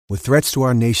With threats to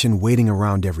our nation waiting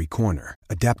around every corner,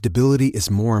 adaptability is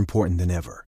more important than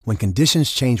ever. When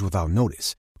conditions change without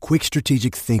notice, quick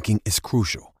strategic thinking is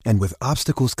crucial. And with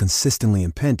obstacles consistently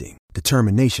impending,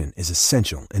 determination is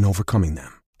essential in overcoming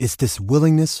them. It's this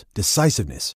willingness,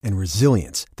 decisiveness, and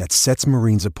resilience that sets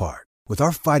Marines apart. With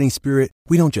our fighting spirit,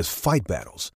 we don't just fight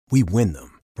battles, we win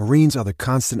them. Marines are the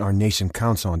constant our nation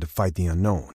counts on to fight the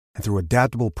unknown. And through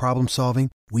adaptable problem solving,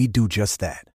 we do just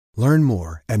that. Learn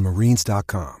more at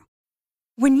marines.com.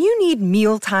 When you need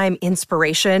mealtime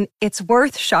inspiration, it's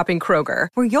worth shopping Kroger,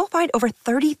 where you'll find over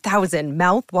 30,000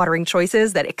 mouth-watering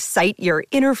choices that excite your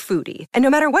inner foodie. And no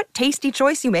matter what tasty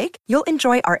choice you make, you'll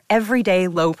enjoy our everyday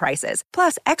low prices,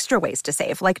 plus extra ways to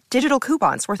save, like digital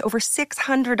coupons worth over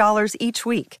 $600 each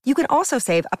week. You can also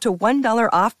save up to $1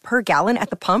 off per gallon at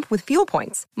the pump with fuel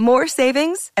points. More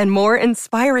savings and more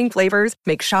inspiring flavors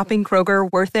make shopping Kroger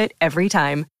worth it every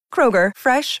time. Kroger,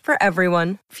 fresh for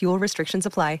everyone. Fuel restrictions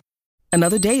apply.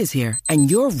 Another day is here,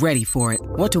 and you're ready for it.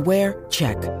 What to wear?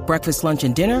 Check. Breakfast, lunch,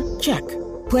 and dinner? Check.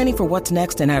 Planning for what's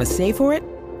next and how to save for it?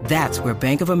 That's where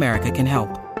Bank of America can help.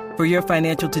 For your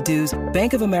financial to-dos,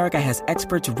 Bank of America has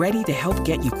experts ready to help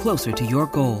get you closer to your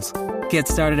goals. Get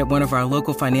started at one of our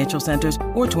local financial centers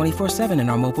or 24/7 in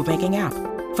our mobile banking app.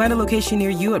 Find a location near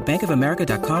you at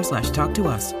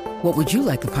bankofamerica.com/talktous. What would you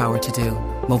like the power to do?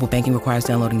 Mobile banking requires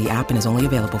downloading the app and is only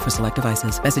available for select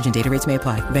devices. Message and data rates may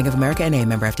apply. Bank of America N.A.,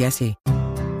 member FDIC.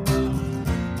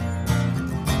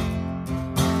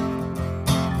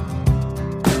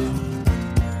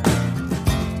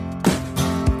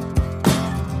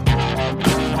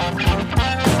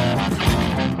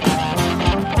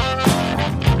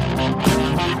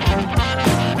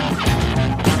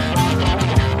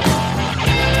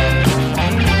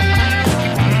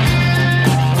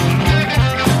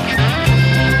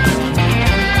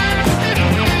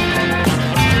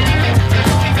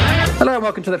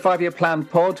 Welcome to the 5-Year Plan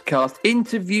podcast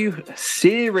interview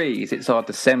series. It's our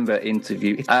December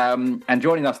interview. And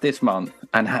joining us this month,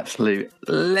 an absolute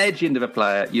legend of a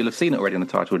player. You'll have seen it already on the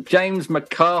title. James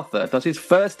McArthur does his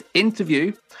first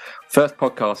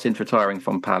podcast since retiring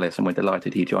from Palace. And we're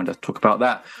delighted he joined us to talk about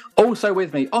that. Also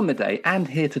with me on the day and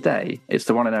here today, it's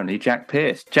the one and only Jack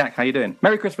Pearce. Jack, how you doing?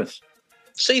 Merry Christmas.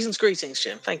 Season's greetings,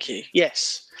 Jim. Thank you.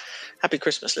 Yes. Happy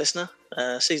Christmas, listener.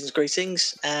 Season's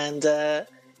greetings. And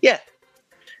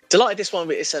delighted this one.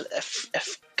 It's a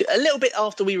little bit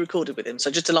after we recorded with him,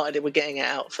 so just delighted that we're getting it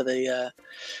out for the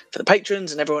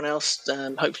patrons and everyone else.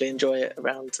 Hopefully enjoy it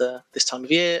around this time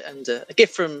of year, and a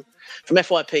gift from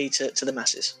FYP to the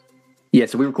masses. Yeah,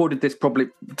 so we recorded this probably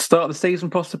start of the season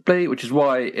possibly, which is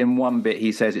why in one bit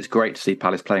he says it's great to see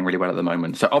Palace playing really well at the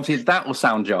moment. So obviously that will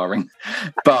sound jarring,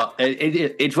 but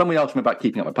it's when we asked him about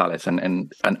keeping up with Palace,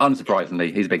 and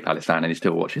unsurprisingly, he's a big Palace fan and he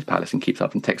still watches Palace and keeps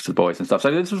up and texts to the boys and stuff.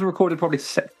 So this was recorded probably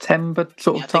September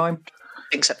sort of time. I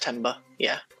think September,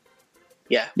 yeah.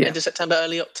 End of September,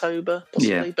 early October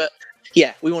possibly, but.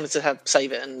 Yeah, we wanted to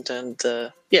save it and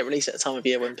release it at a time of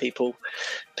year when people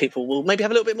will maybe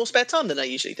have a little bit more spare time than they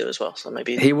usually do as well. So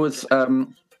maybe he was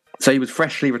he was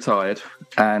freshly retired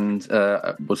and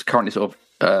was currently sort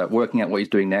of working out what he's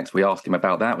doing next. We asked him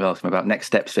about that. We asked him about next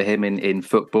steps for him in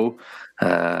football.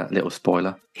 Little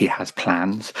spoiler, he has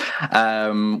plans.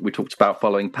 We talked about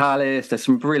following Palace. There's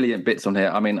some brilliant bits on here.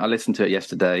 I mean, I listened to it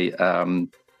yesterday.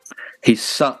 He's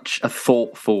such a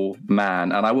thoughtful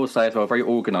man. And I will say as well, very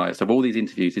organised. Of all these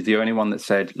interviews, he's the only one that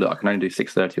said, look, I can only do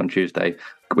 6:30 on Tuesday.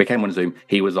 We came on Zoom.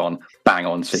 He was on bang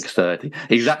on 6:30.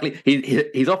 Exactly.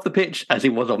 He's off the pitch as he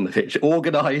was on the pitch.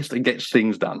 Organised and gets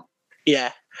things done.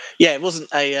 Yeah. It wasn't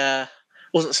a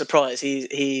surprise.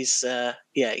 He's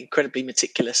incredibly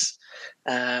meticulous.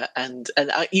 And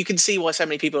you can see why so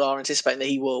many people are anticipating that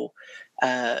he will,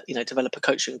 develop a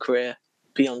coaching career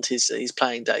beyond his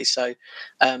playing days. So,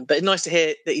 but it's nice to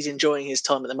hear that he's enjoying his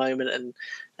time at the moment and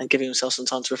giving himself some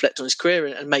time to reflect on his career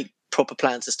and make proper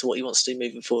plans as to what he wants to do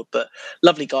moving forward. But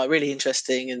lovely guy, really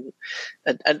interesting,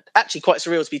 and actually quite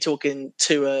surreal to be talking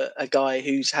to a guy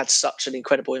who's had such an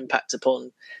incredible impact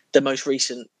upon the most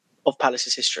recent of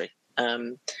Palace's history.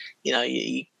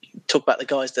 You talk about the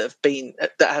guys that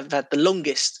have had the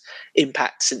longest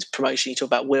impact since promotion. You talk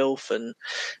about Wilf and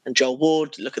Joel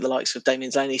Ward. Look at the likes of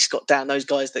Damien Delaney, Scott Down, those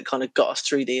guys that kind of got us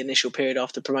through the initial period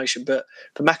after promotion. But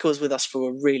Macca was with us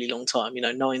for a really long time,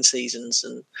 9 seasons,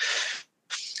 and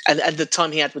the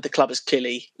time he had with the club has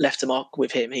clearly left a mark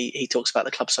with him. He talks about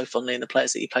the club so fondly and the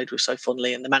players that he played with so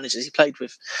fondly and the managers he played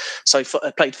with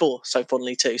played for so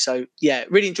fondly too. So yeah,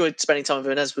 really enjoyed spending time with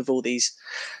him. And as with all these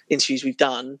interviews we've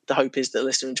done, the hope is that the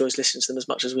listener enjoys listening to them as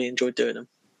much as we enjoyed doing them.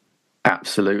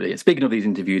 Absolutely. Speaking of these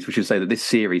interviews, we should say that this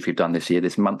series we've done this year,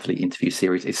 this monthly interview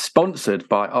series, is sponsored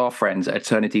by our friends at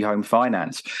Eternity Home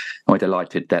Finance. And we're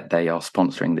delighted that they are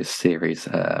sponsoring this series.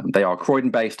 They are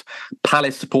Croydon-based,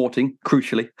 Palace-supporting,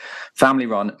 crucially,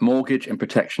 family-run mortgage and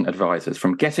protection advisors.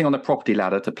 From getting on the property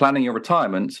ladder to planning your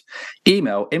retirement,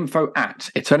 email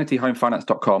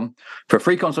info@eternityhomefinance.com for a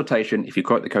free consultation if you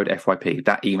quote the code FYP.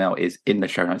 That email is in the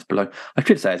show notes below. I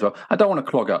should say as well, I don't want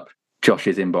to clog up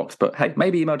Josh's inbox, but hey,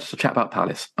 maybe email just to chat about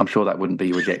Palace. I'm sure that wouldn't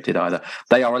be rejected either.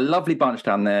 They are a lovely bunch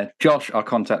down there. Josh, our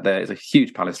contact there, is a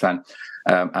huge Palace fan,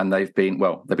 and they've been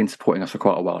supporting us for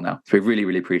quite a while now. So we really,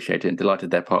 really appreciate it and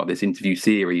delighted they're part of this interview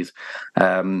series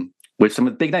with some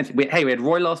of the big names. We had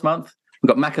Roy last month, we've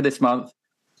got Macca this month,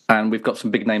 and we've got some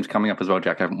big names coming up as well,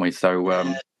 Jack, haven't we?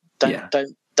 So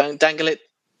don't dangle it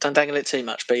too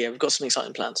much, but yeah, we've got some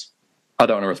exciting plans. I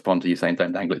don't want to respond to you saying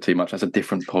don't dangle it too much. That's a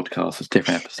different podcast. It's a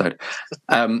different episode.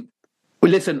 Well,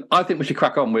 listen, I think we should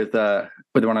crack on with the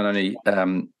one and only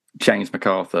James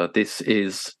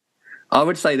McArthur. I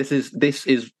would say this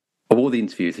is of all the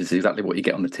interviews, this is exactly what you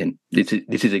get on the tin. This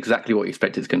is exactly what you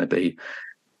expect it's going to be,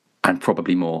 and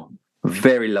probably more.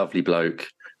 Very lovely bloke.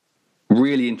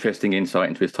 Really interesting insight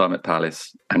into his time at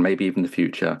Palace and maybe even the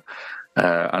future.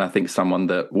 And I think someone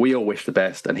that we all wish the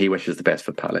best, and he wishes the best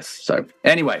for Palace. So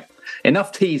anyway,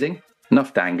 enough teasing,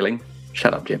 enough dangling.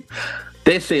 Shut up, Jim.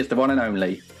 This is the one and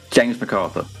only James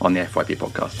McArthur on the FYP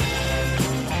podcast.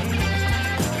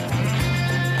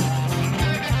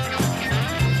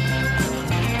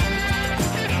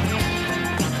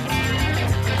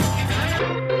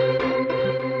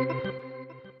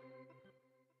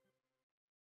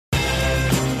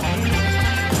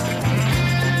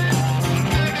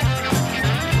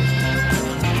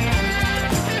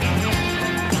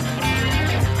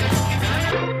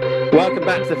 Welcome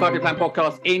back to the 5 Year Plan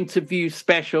Podcast interview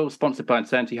special, sponsored by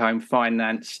Eternity Home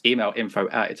Finance. Email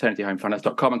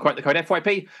info@eternityhomefinance.com and quote the code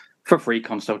FYP for a free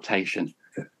consultation.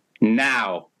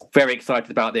 Now, very excited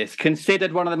about this.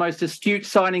 Considered one of the most astute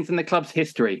signings in the club's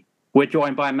history, we're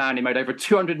joined by a man who made over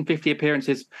 250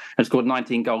 appearances and scored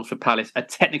 19 goals for Palace, a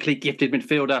technically gifted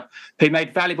midfielder who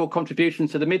made valuable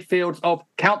contributions to the midfields of,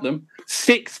 count them,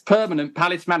 6 permanent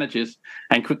Palace managers,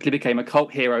 and quickly became a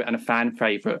cult hero and a fan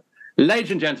favourite.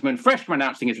 Ladies and gentlemen, fresh from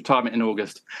announcing his retirement in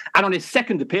August, and on his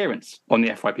second appearance on the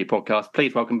FYP podcast,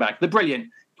 please welcome back the brilliant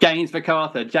James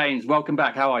McArthur. James, welcome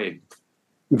back. How are you?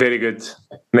 Very good.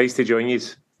 Nice to join you.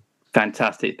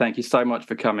 Fantastic. Thank you so much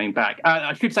for coming back.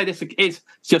 I should say this is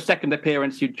your second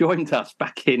appearance. You joined us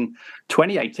back in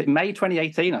May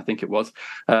 2018, I think it was,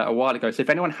 a while ago. So if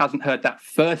anyone hasn't heard that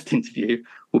first interview,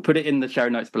 we'll put it in the show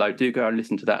notes below. Do go and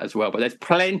listen to that as well. But there's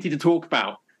plenty to talk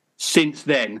about since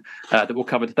then that we'll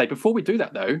cover today. Before we do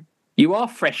that, though, you are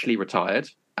freshly retired.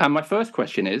 And my first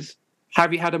question is,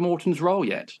 have you had a Morton's roll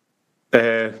yet?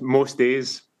 Most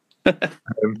days.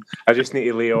 I just need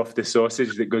to lay off the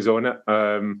sausage that goes on it.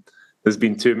 There's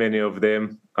been too many of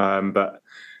them. But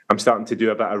I'm starting to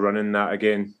do a bit of running that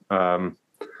again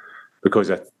because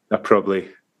I probably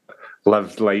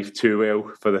lived life too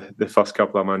well for the first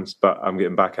couple of months, but I'm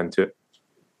getting back into it.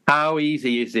 How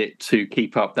easy is it to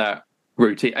keep up that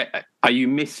routine? Are you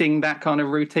missing that kind of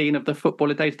routine of the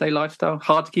footballer day-to-day lifestyle?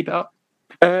 Hard to keep it up?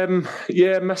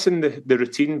 Yeah, missing the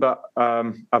routine, but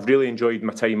I've really enjoyed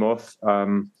my time off.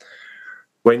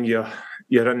 When you're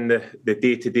in the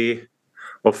day-to-day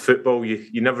of football,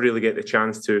 you never really get the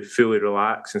chance to fully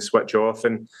relax and switch off.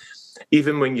 And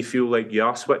even when you feel like you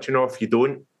are switching off, you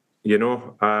don't,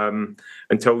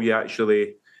 until you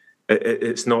actually,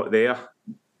 it's not there.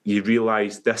 You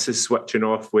realise this is switching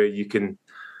off where you can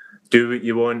do what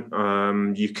you want.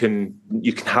 You can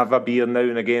have a beer now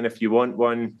and again if you want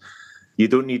one. You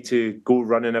don't need to go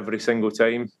running every single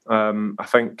time. I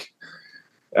think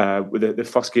with the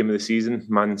first game of the season,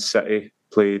 Man City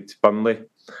played Burnley,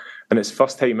 and it's the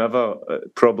first time ever,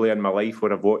 probably in my life,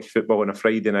 where I've watched football on a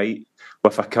Friday night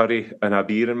with a curry and a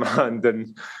beer in my hand,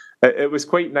 and it was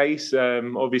quite nice.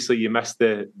 Obviously, you missed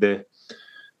the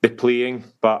playing,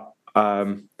 but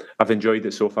I've enjoyed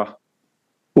it so far.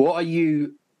 What are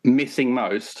you missing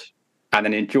most and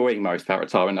then enjoying most about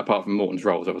retirement, apart from Morton's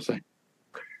roles, obviously?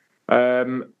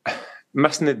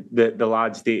 Missing the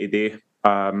lads day to day.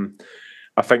 I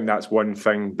think that's one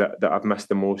thing that I've missed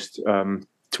the most.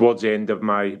 Towards the end of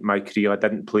my career, I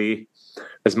didn't play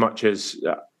as much as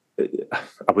I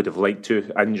would have liked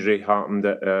to. Injury happened.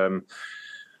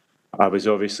 I was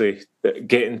obviously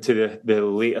getting to the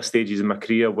later stages of my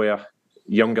career where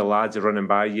younger lads are running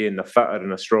by you and they're fitter and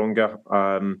they're stronger.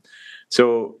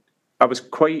 So I was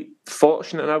quite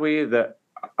fortunate in a way that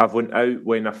I've went out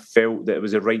when I felt that it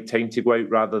was the right time to go out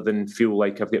rather than feel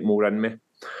like I've got more in me.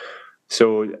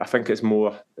 So I think it's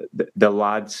more the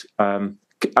lads.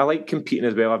 I like competing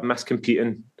as well. I've missed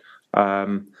competing,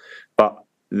 but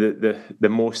the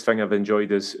most thing I've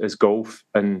enjoyed is golf,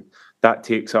 and that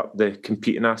takes up the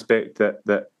competing aspect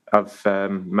that I've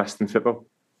missed in football.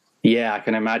 Yeah, I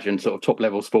can imagine sort of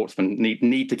top-level sportsmen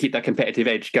need to keep that competitive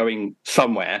edge going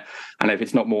somewhere. And if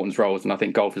it's not Morton's roles, then I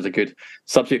think golf is a good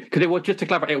substitute. Because it was, just to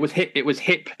clarify, it was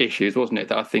hip issues, wasn't it,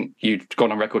 that I think you'd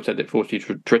gone on record said that forced you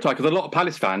to retire? Because a lot of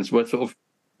Palace fans were sort of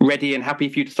ready and happy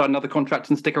for you to sign another contract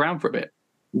and stick around for a bit.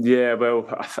 Yeah, well,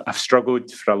 I've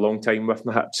struggled for a long time with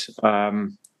my hips.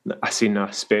 I seen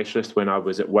a specialist when I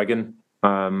was at Wigan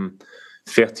 12,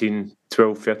 13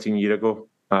 years ago.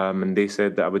 And they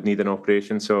said that I would need an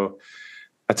operation, so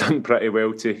I done pretty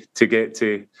well to get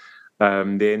to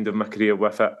the end of my career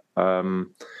with it.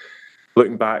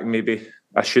 Looking back, maybe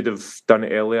I should have done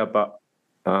it earlier, but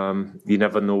you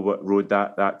never know what road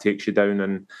that takes you down.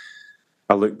 And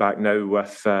I look back now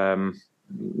with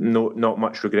not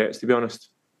much regrets, to be honest.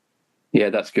 Yeah,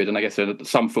 that's good. And I guess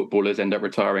some footballers end up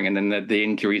retiring, and then the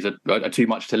injuries are too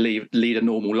much to lead a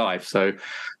normal life. So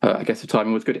I guess the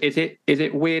timing was good. Is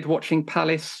it weird watching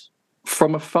Palace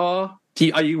from afar?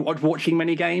 Are you watching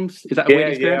many games? Is that a weird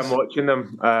experience? Yeah, I'm watching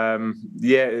them.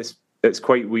 It's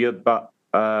quite weird, but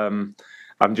I'm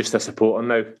just a supporter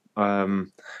now.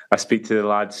 I speak to the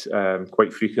lads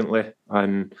quite frequently,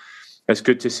 and it's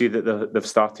good to see that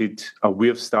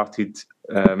we've started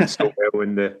so well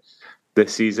in the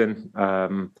season,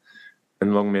 and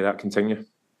long may that continue.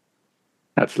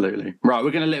 Absolutely. Right,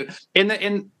 we're going to live in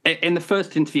the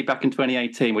first interview back in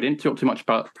 2018. We didn't talk too much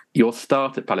about your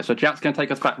start at Palace, so Jack's going to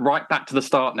take us right back to the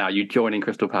start now. You joining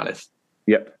Crystal Palace.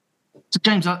 Yep. So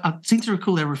James, I seem to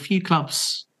recall there were a few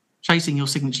clubs chasing your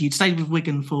signature. You'd stayed with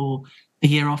Wigan for a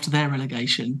year after their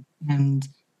relegation, and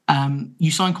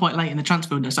you signed quite late in the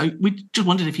transfer window. So we just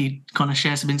wondered if you'd kind of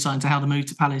share some insight into how the move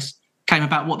to Palace came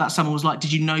about, what that summer was like.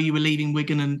 Did you know you were leaving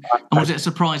Wigan, and was it a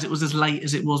surprise it was as late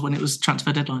as it was when it was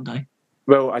transfer deadline day?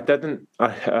 Well, I didn't.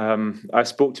 I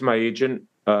spoke to my agent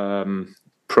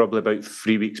probably about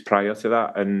 3 weeks prior to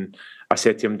that, and I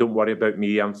said to him, "Don't worry about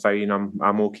me. I'm fine.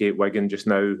 I'm okay at Wigan just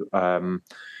now."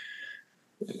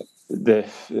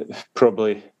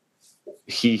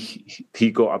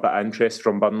 He got a bit of interest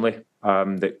from Burnley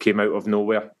that came out of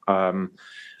nowhere,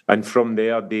 and from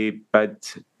there they bid.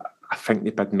 I think they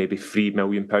bid maybe £3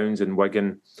 million, and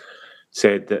Wigan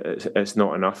said that it's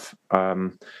not enough.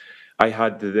 I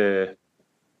had the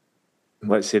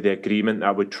agreement that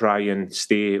I would try and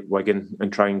stay at Wigan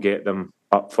and try and get them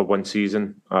up for one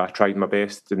season. I tried my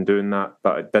best in doing that,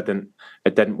 but it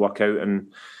didn't work out.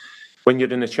 And when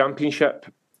you're in the Championship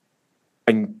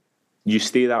and you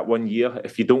stay that 1 year,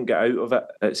 if you don't get out of it,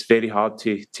 it's very hard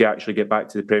to actually get back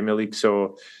to the Premier League.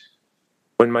 So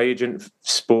when my agent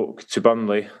spoke to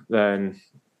Burnley, then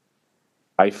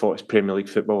I thought it's Premier League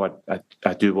football.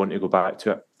 I do want to go back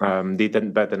to it. They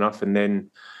didn't bid enough, and then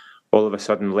all of a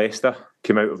sudden Leicester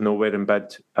came out of nowhere and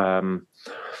bid.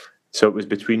 So it was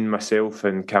between myself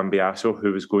and Cambiasso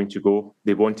who was going to go.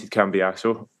 They wanted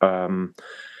Cambiasso,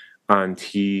 and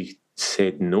he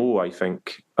said no, I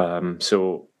think.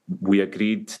 So we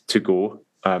agreed to go.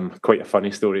 Quite a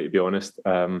funny story, to be honest.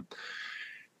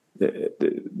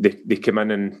 They came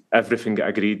in and everything got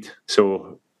agreed.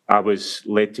 So I was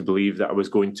led to believe that I was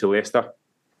going to Leicester.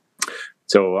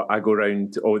 So I go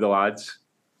round all the lads,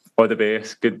 all the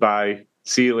best, goodbye,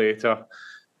 see you later.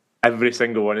 Every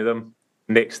single one of them.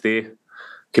 Next day,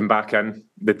 came back in.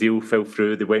 The deal fell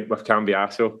through. They went with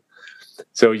Cambiasso.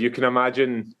 So you can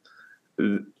imagine.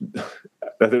 I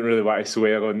don't really want to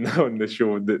swear on the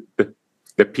show.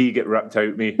 The pee get ripped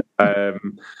out me.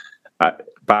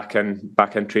 Back in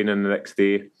training the next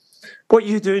day. What are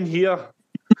you doing here?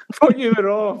 I thought you were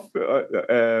off.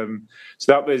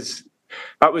 So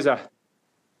that was a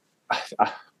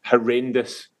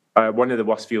horrendous. One of the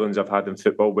worst feelings I've had in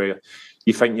football, where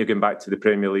you think you're going back to the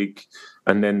Premier League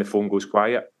and then the phone goes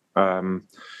quiet. And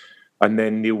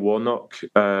then Neil Warnock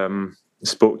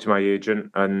spoke to my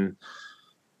agent, and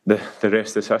the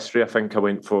rest is history. I think I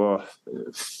went for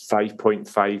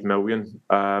 5.5 million.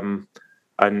 And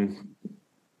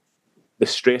the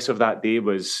stress of that day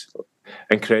was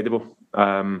incredible.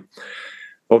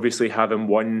 Obviously, having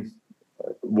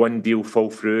one deal fall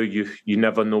through, you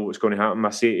never know what's going to happen.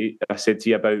 I said to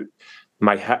you about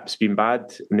my hips being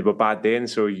bad, and they were bad then.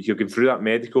 So you're going through that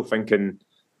medical thinking,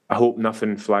 I hope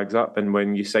nothing flags up. And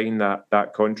when you sign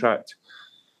that contract,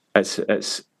 it's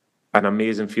an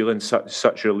amazing feeling,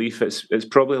 such relief. It's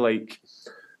probably like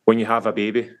when you have a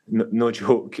baby, no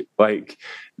joke. Like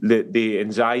the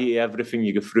anxiety, everything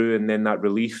you go through, and then that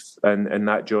relief and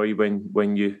that joy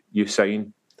when you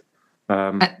sign.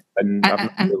 and I've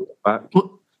not really looked back.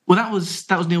 Well, that was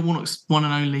Neil Warnock's one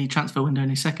and only transfer window in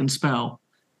his second spell,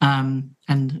 and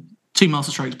two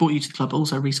masterstrokes brought you to the club.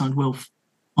 Also re-signed Wilf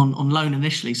on loan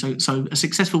initially, so a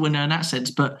successful window in that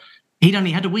sense. But he'd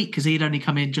only had a week because he'd only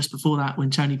come in just before that when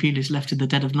Tony Pulis left in the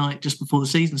dead of night just before the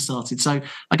season started. So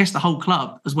I guess the whole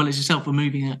club, as well as yourself, were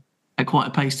moving at quite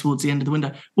a pace towards the end of the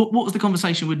window. What was the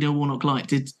conversation with Neil Warnock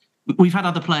like? We've had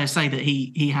other players say that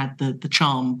he had the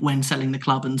charm when selling the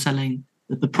club and selling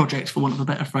the project, for want of a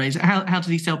better phrase. How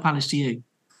did he sell Palace to you?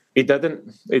 He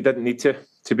didn't need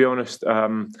to be honest.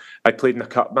 I played in a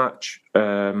cup match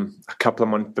a couple of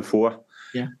months before,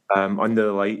 under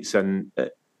the lights, and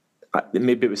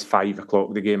maybe it was 5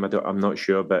 o'clock the game. I'm not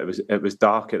sure, but it was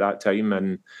dark at that time,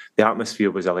 and the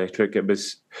atmosphere was electric. It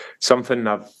was something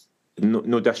I've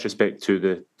no disrespect to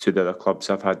the other clubs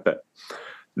I've had, but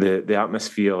the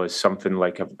atmosphere is something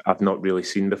like I've not really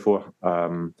seen before.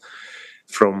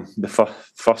 From the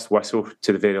first whistle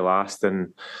to the very last,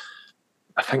 and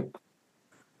I'm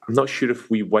not sure if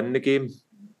we won the game.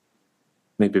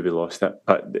 Maybe we lost it,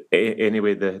 but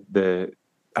anyway, the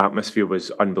atmosphere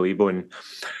was unbelievable. And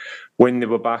when they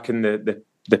were back in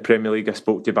the Premier League, I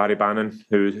spoke to Barry Bannon,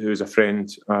 who's a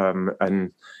friend,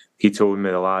 and he told me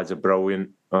the lads are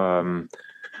brilliant.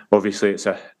 Obviously, it's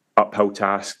a uphill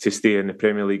task to stay in the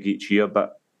Premier League each year,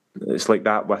 but it's like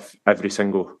that with every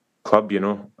single club,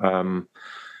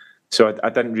 so I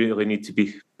didn't really need to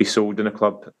be sold in a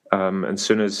club. And as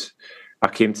soon as I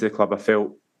came to the club, I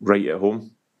felt right at home.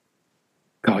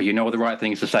 Oh, you know all the right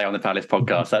things to say on the Palace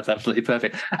podcast. That's absolutely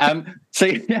perfect. So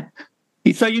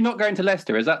you're not going to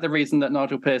Leicester. Is that the reason that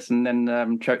Nigel Pearson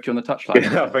then choked you on the touchline?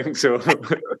 Yeah, I think so.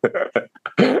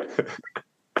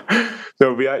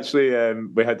 No, we actually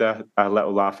we had a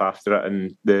little laugh after it,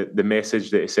 and the message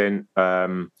that he sent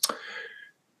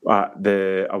at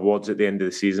the awards at the end of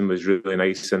the season was really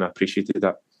nice, and I appreciated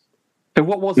that. So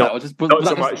what was that?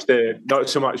 Not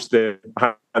so much the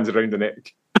hands around the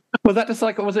neck. Was that just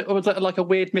like, was it like a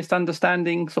weird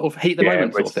misunderstanding, sort of heat the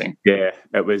moment sort of thing? Yeah,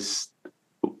 it was.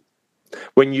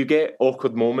 When you get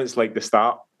awkward moments like the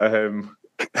start,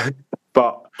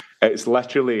 but it's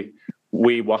literally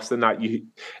way worse than that.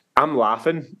 I'm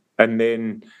laughing, and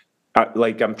then I'm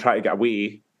trying to get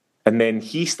away, and then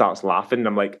he starts laughing, and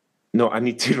I'm like, no, I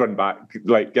need to run back.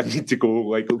 I need to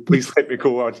go. Please let me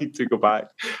go. I need to go back.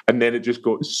 And then it just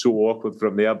got so awkward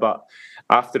from there. But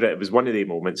after it was one of the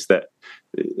moments that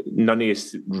none of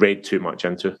us read too much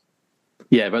into.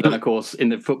 Yeah, but then, of course, in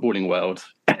the footballing world,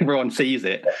 everyone sees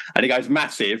it, and it goes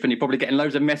massive, and you're probably getting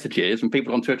loads of messages, and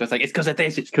people on Twitter saying, it's because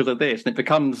of this, and it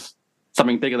becomes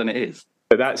something bigger than it is.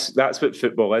 But that's what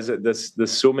football is.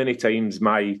 There's so many times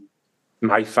my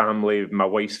family, my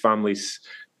wife's family's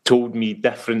told me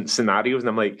different scenarios, and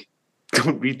I'm like,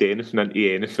 don't read anything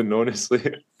into anything,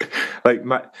 honestly.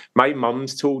 My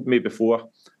mum's told me before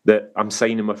that I'm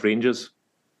signing with Rangers.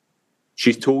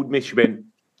 She's told me, she went,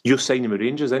 you're signing with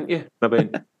Rangers, aren't you? And I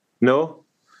went, no.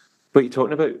 What are you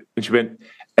talking about? And she went,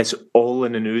 it's all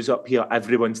in the news up here.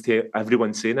 Everyone's saying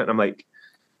it. And I'm like,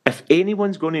 if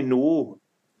anyone's going to know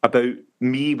about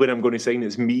me when I'm going to sign,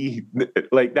 it's me.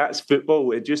 That's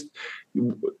football. It just...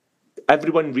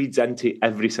 Everyone reads into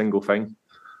every single thing.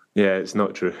 Yeah, it's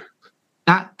not true.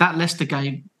 That Leicester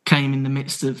game came in the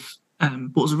midst of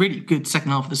what was a really good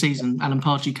second half of the season. Alan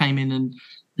Pardew came in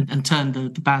and turned the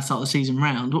bad start of the season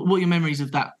round. What are your memories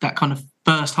of that kind of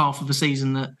first half of the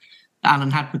season that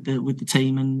Alan had with the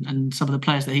team and some of the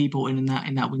players that he brought in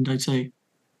that window too?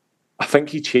 I think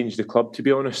he changed the club, to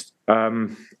be honest.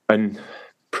 And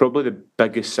probably the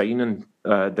biggest signing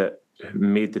that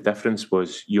made the difference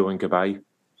was Yohan Cabaye.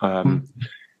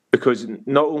 Because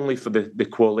not only for the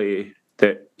quality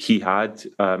that he had,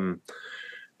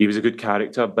 he was a good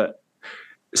character, but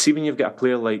see, when you've got a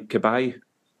player like Cabaye,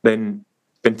 then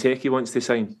Benteke wants to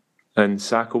sign, and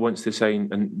Saka wants to sign,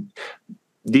 and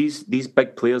these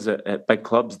big players at big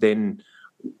clubs then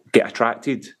get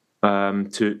attracted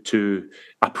to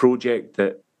a project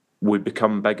that would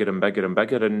become bigger and bigger and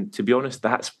bigger. And to be honest,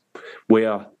 that's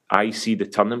where I see the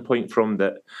turning point from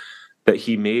that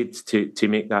he made to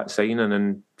make that signing,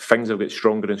 and things have got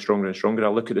stronger and stronger and stronger. I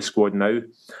look at the squad now.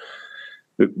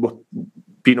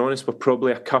 Being honest, we're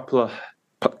probably a couple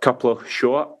of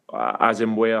short, as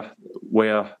in where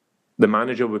the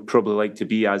manager would probably like to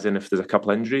be, as in if there's a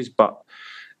couple of injuries. But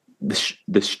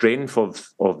the strength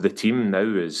of the team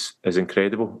now is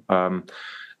incredible.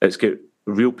 It's got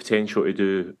real potential to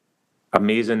do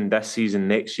amazing this season,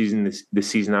 next season, the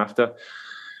season after.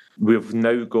 We've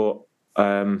now got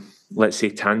let's say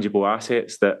tangible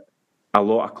assets that a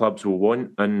lot of clubs will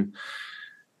want, and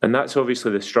that's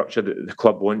obviously the structure that the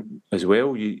club want as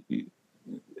well.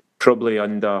 probably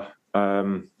under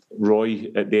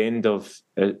Roy at the end of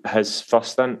his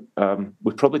first stint,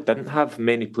 we probably didn't have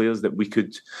many players that we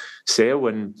could sell,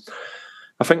 and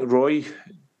I think Roy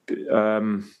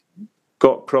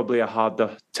got probably a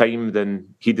harder time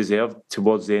than he deserved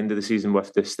towards the end of the season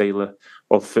with the style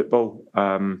of football.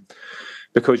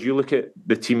 Because you look at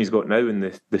the team he's got now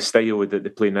and the style that they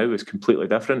play now is completely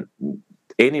different.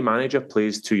 Any manager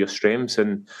plays to your strengths,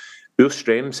 and our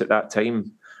strengths at that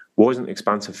time wasn't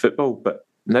expansive football, but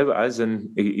now it is, and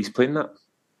he's playing that.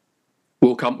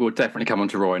 We'll definitely come on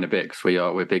to Roy in a bit because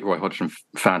we're big Roy Hodgson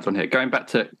fans on here. Going back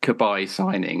to Cabaye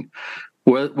signing,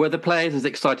 were the players as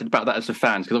excited about that as the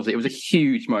fans? Because obviously it was a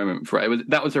huge moment for it.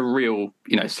 That was a real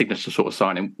signature sort of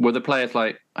signing. Were the players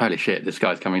like, holy shit, this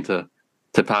guy's coming to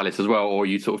Palace as well, or are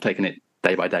you sort of taking it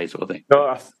day by day sort of thing?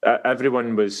 No,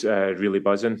 everyone was really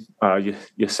buzzing.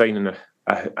 You're signing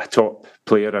a top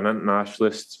player, an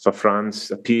internationalist for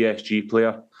France, a PSG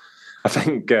player. I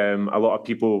think a lot of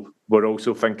people were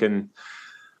also thinking,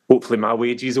 hopefully my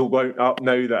wages will go up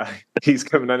now that he's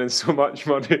coming in so much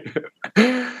money.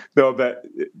 No, but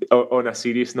on a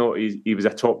serious note, he was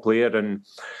a top player, and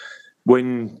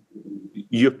when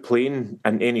you're playing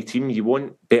in any team, you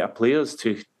want better players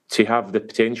to have the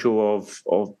potential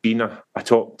of being a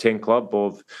top 10 club,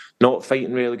 of not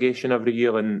fighting relegation every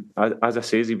year. And as I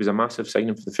say, he was a massive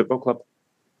signing for the football club.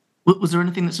 Was there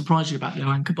anything that surprised you about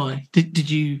Yohan Cabaye? Did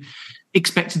you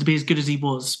expect it to be as good as he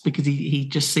was? Because he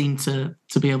just seemed to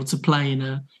be able to play in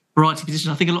a variety of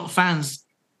positions. I think a lot of fans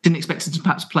didn't expect him to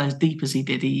perhaps play as deep as he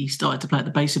did. He started to play at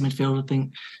the base of midfield. I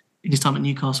think in his time at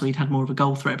Newcastle, he'd had more of a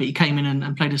goal threat, but he came in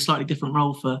and played a slightly different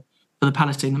role for the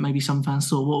Palace team that maybe some fans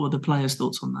thought. What were the players'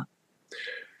 thoughts on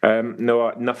that?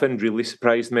 No, nothing really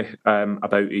surprised me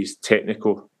about his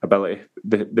technical ability.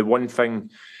 The one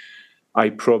thing I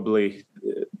probably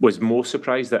was most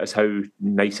surprised at is how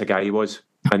nice a guy he was.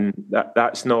 And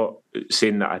that's not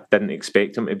saying that I didn't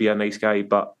expect him to be a nice guy,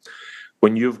 but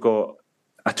when you've got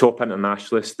a top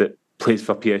internationalist that plays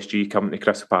for PSG coming to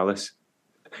Crystal Palace,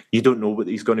 you don't know what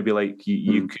he's going to be like.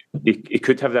 He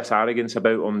could have this arrogance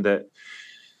about him that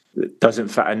doesn't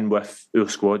fit in with our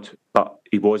squad, but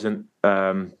he wasn't.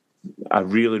 A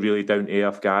really, really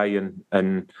down-to-earth guy,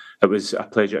 and it was a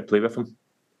pleasure to play with him.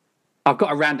 I've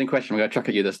got a random question I'm going to chuck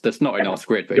at you that's not in our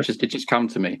script, but it just come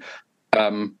to me.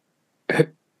 And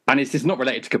it's not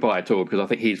related to Cabaye at all, because I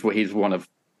think he's one of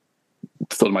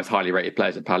sort of the most highly rated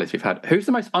players at Palace we've had. Who's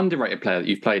the most underrated player that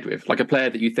you've played with? Like a player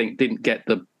that you think didn't get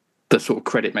the sort of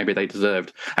credit maybe they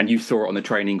deserved, and you saw it on the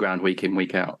training ground week in,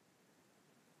 week out?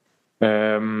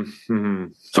 Sorry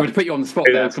to put you on the spot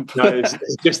there. No, it's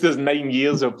just there's 9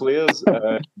 years of players.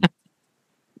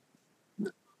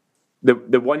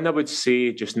 The one I would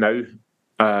say just now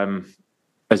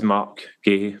is Mark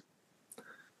Gahey.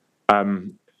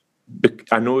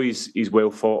 I know he's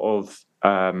well thought of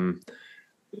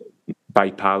by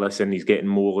Palace, and he's getting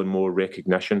more and more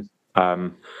recognition.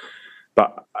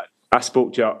 But I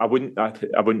spoke to. I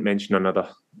wouldn't mention another.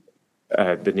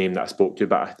 The name that I spoke to,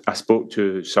 but I spoke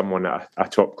to someone at a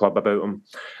top club about him,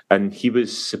 and he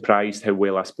was surprised how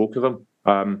well I spoke of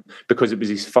him because it was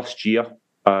his first year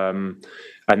in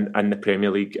the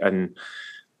Premier League. And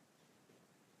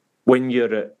when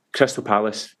you're at Crystal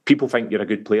Palace, people think you're a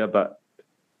good player, but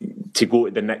to go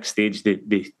to the next stage,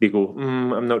 they go,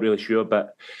 I'm not really sure.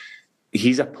 But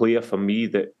he's a player for me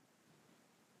that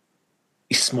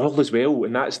he's small as well,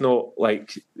 and that's not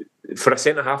like for a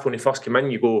centre half when he first came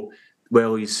in, you go,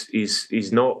 well,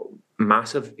 he's not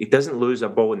massive. He doesn't lose a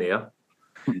ball in the air.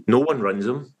 No one runs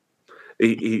him.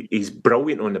 He's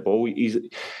brilliant on the ball.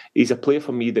 He's a player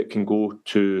for me that can go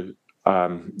to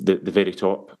the very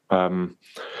top.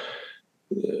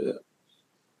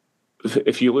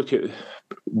 If you look at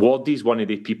Wardy's one of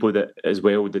the people that as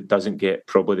well that doesn't get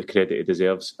probably the credit he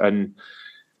deserves. And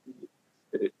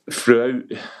throughout,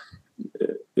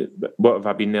 what have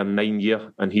I been there, 9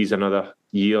 years, and he's another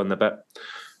year and a bit.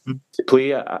 To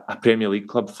play at a Premier League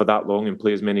club for that long and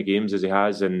play as many games as he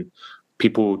has, and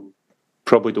people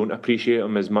probably don't appreciate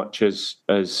him as much as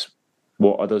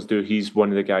what others do. He's one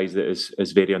of the guys that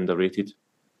is very underrated.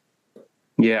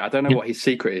 Yeah, I don't know what his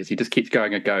secret is. He just keeps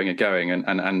going and going and going,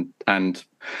 and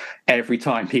every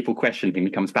time people question him,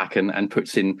 he comes back and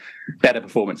puts in better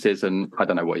performances. And I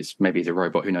don't know what maybe he's a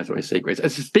robot. Who knows what his secret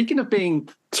is? Speaking of being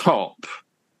top,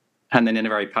 and then in a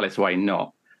very Palace way,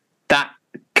 not that.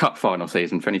 Cup final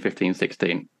season,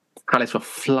 2015-16, Palace were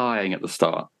flying at the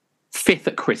start. 5th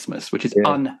at Christmas, which is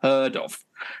unheard of.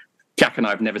 Jack and I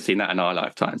have never seen that in our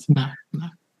lifetimes. No.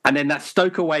 And then that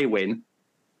Stoke away win,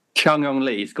 Chung Yong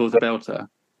Lee scores a belter,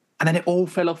 and then it all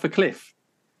fell off a cliff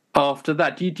after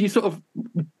that. Do you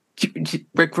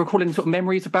recalling sort of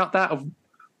memories about that, of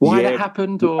why that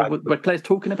happened, or were players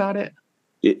talking about it?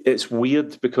 It's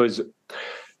weird because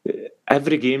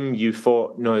every game you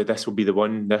thought, no, this will be the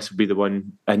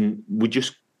one, and we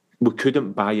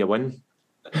couldn't buy a win.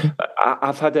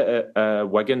 I've had it at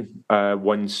Wigan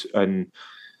once, and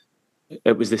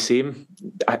it was the same.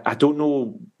 I don't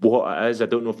know what it is. I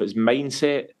don't know if it's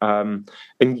mindset,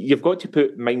 and you've got to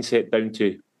put mindset down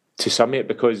to some of it,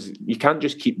 because you can't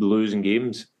just keep losing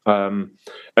games. And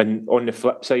on the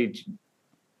flip side,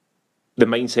 the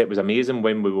mindset was amazing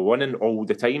when we were winning all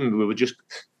the time. We were just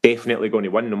definitely going to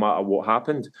win no matter what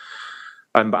happened.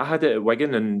 But I had it at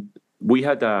Wigan, and we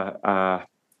had a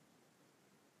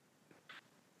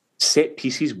set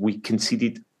pieces we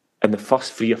conceded in the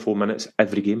first 3 or 4 minutes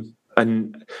every game.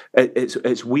 And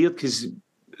it's weird because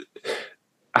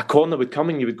a corner would come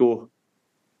and you would go,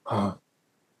 oh,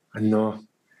 I know.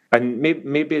 And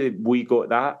maybe we got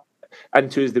that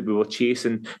into us, that we were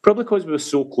chasing, probably because we were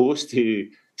so close to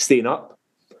staying up.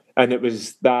 And it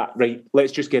was that, right,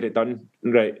 let's just get it done.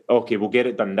 Right, okay, we'll get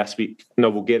it done this week. No,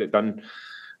 we'll get it done.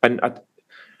 And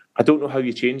I don't know how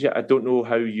you change it. I don't know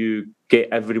how you get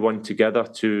everyone together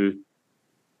to...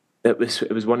 It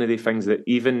was one of the things that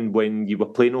even when you were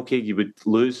playing okay, you would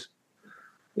lose.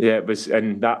 Yeah, it was,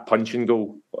 and that punch and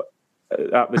goal,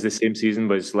 that was the same season,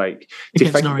 was like...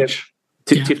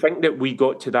 To think that we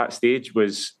got to that stage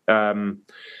was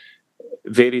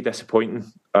very disappointing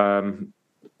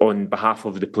on behalf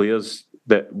of the players,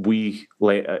 that we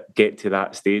let it get to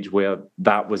that stage where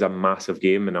that was a massive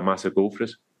game and a massive goal for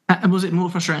us. And was it more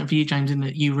frustrating for you, James, in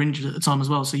that you were injured at the time as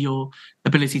well, so your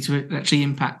ability to actually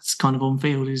impact kind of on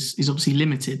field is obviously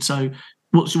limited? So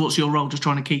what's your role, just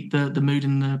trying to keep the mood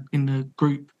in the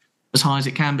group as high as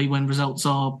it can be when results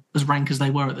are as rank as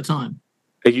they were at the time?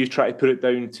 Are you trying to put it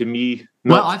down to me?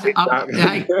 Well,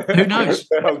 hey, who knows?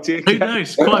 Who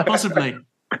knows? Quite possibly.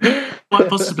 Quite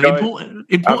possibly.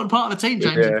 Important part of the team,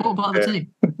 James. Yeah, important part of the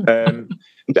team.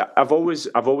 I've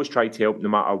always tried to help no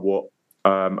matter what.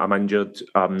 I'm injured.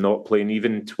 I'm not playing,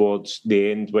 even towards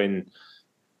the end, when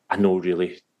I know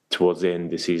really towards the end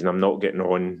of the season I'm not getting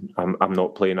on. I'm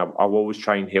not playing. I'll always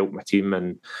try and help my team,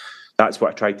 and that's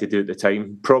what I tried to do at the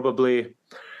time. Probably,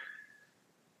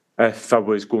 if I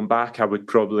was going back, I would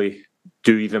probably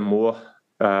do even more.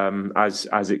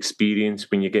 As experience,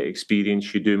 when you get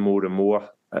experience, you do more and more.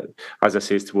 As I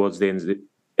says, towards the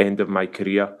end of my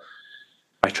career,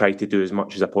 I try to do as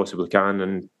much as I possibly can,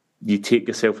 and you take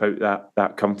yourself out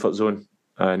that comfort zone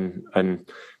and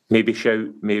maybe shout,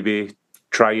 maybe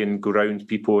try and go round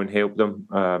people and help them.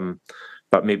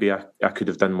 But maybe I could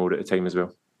have done more at the time as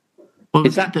well. Well,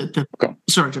 is that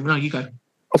sorry, Jim, no, you go. I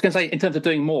was going to say, in terms of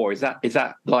doing more, is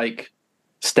that like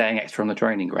staying extra on the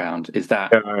training ground? Is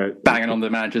that banging on the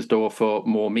manager's door for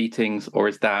more meetings, or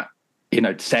is that,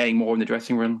 saying more in the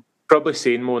dressing room? Probably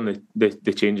saying more in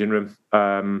the changing room,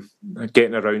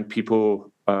 getting around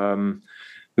people,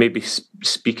 maybe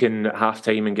speaking at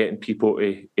half-time and getting people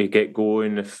to get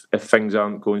going if things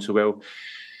aren't going so well.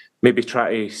 Maybe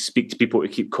try to speak to people to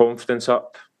keep confidence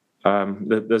up.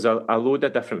 There's a load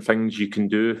of different things you can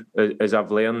do, as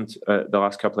I've learned the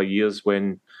last couple of years,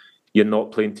 when you're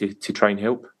not playing to try and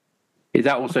help. Is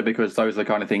that also because those are the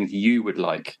kind of things you would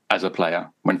like as a player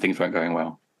when things weren't going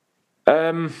well?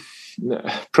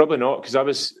 Probably not, because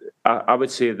I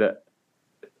would say that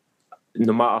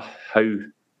no matter how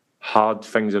hard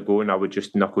things are going, I would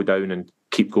just knuckle down and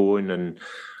keep going. And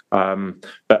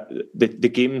but the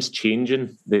game's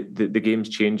changing. The game's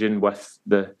changing with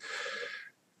the...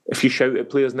 If you shout at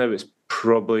players now, it's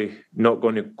probably not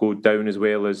going to go down as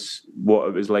well as what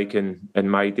it was like in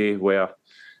my day, where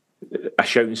a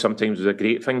shouting sometimes was a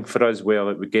great thing for us, where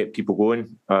it would get people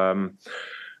going.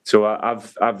 So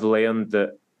I've learned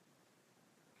that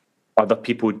other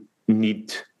people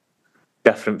need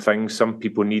different things. Some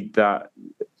people need that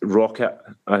rocket.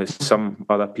 Some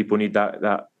other people need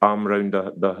that arm around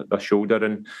the shoulder.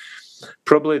 And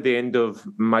probably the end of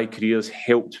my career has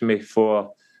helped me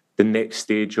for the next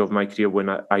stage of my career, when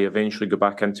I eventually go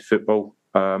back into football,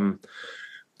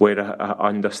 where I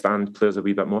understand players a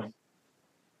wee bit more.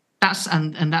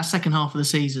 And that second half of the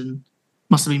season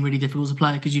must have been really difficult as a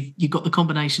player, because you've got the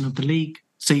combination of the league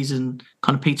season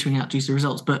kind of petering out due to the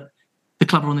results, but the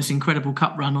club are on this incredible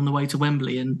cup run on the way to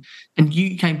Wembley, and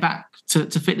you came back to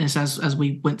fitness as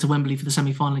we went to Wembley for the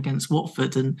semi-final against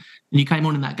Watford, and you came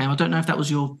on in that game. I don't know if that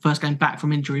was your first game back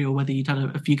from injury or whether you'd had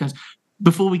a few games.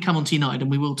 Before we come on to United,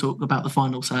 and we will talk about the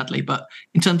final, sadly, but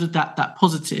in terms of that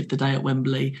positive, the day at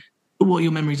Wembley, what are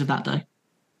your memories of that day?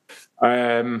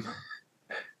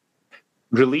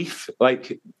 Relief.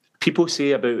 Like people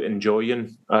say about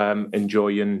enjoying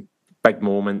big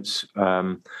moments,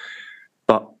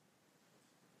 but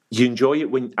you enjoy it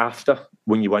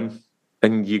when you win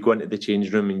and you go into the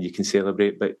change room and you can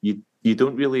celebrate, but you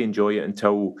don't really enjoy it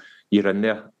until you're in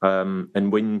there.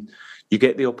 And when you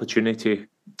get the opportunity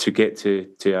to get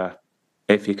to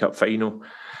a FA Cup final,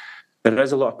 there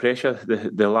is a lot of pressure.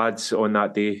 The lads on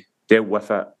that day dealt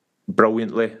with it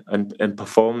brilliantly and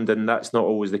performed, and that's not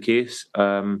always the case.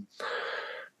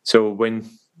 So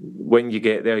when you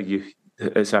get there,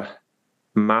 it's a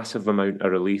massive amount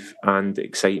of relief and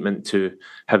excitement to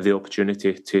have the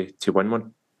opportunity to win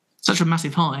one. Such a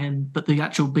massive high, but the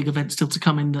actual big event's still to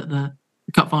come in, that the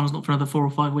cup final's not for another 4 or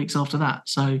 5 weeks after that.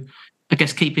 So I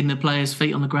guess keeping the players'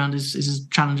 feet on the ground is as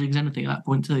challenging as anything at that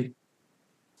point too.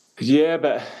 Yeah,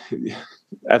 but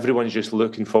everyone's just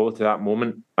looking forward to that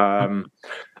moment.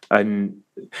 And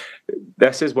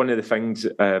this is one of the things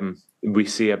we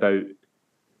say about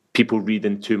people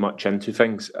reading too much into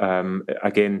things.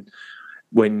 Again,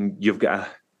 when you've got a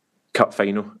cup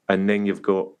final and then you've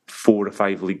got 4 or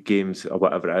 5 league games or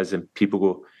whatever it is, and people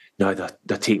go, no,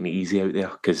 they're taking it easy out there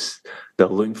because they're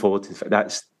looking forward to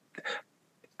that.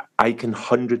 I can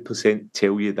 100%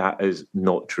 tell you that is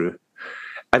not true.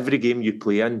 Every game you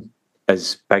play in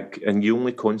is big, and you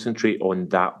only concentrate on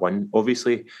that one.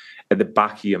 Obviously, at the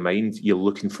back of your mind, you're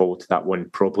looking forward to that one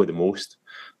probably the most.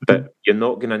 But you're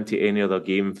not going into any other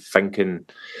game thinking,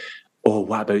 oh,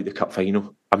 what about the cup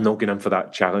final? I'm not going in for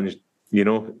that challenge,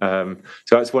 So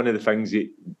that's one of the things that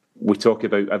we talk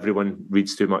about, everyone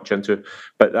reads too much into.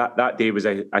 But that day was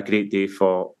a great day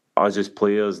for us as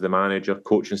players, the manager,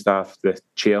 coaching staff, the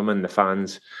chairman, the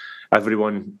fans,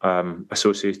 everyone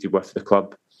associated with the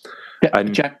club. Yeah,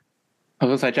 and I was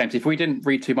going to say, James, if we didn't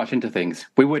read too much into things,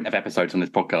 we wouldn't have episodes on this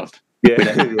podcast. Yeah,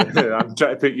 I'm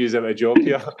trying to put you out of a job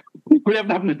here. We have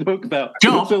nothing to talk about.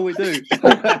 Job. That's all we do.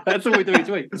 That's all we do each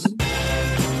week.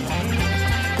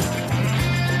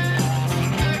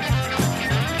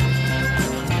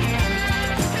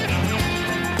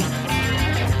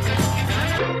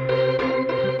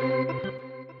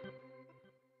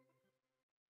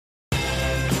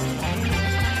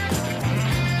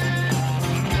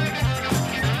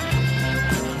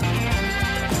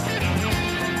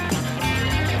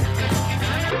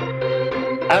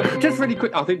 Just really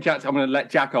quick, I think I'm going to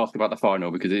let Jack ask about the final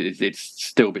because it's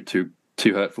still a bit too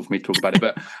hurtful for me to talk about it.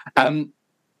 But are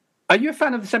you a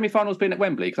fan of the semi-finals being at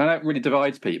Wembley? Because I know it really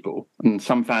divides people, and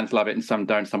some fans love it and some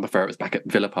don't. Some prefer it was back at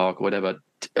Villa Park or whatever.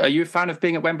 Are you a fan of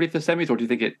being at Wembley for the semis, or do you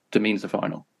think it demeans the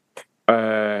final?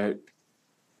 Or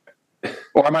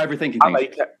am I overthinking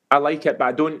things? I like it, but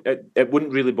I don't. It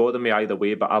wouldn't really bother me either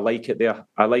way. But I like it there.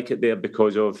 I like it there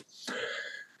because of,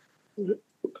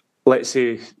 let's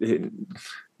say,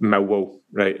 Millwall,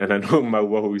 right? And I know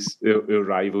Millwall's our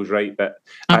rivals, right? But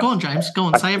go on, James. Go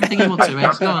on. Say everything you want to.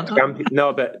 Go on.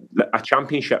 No, but a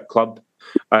championship club.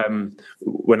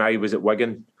 When I was at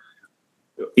Wigan,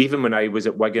 even when I was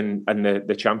at Wigan in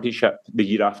the championship, the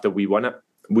year after we won it,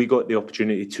 we got the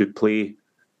opportunity to play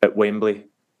at Wembley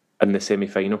in the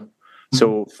semi-final. Mm-hmm.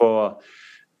 So for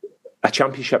a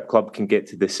championship club can get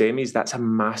to the semis, that's a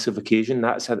massive occasion.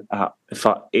 That's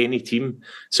for any team.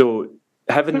 So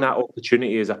having that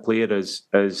opportunity as a player is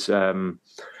brilliant,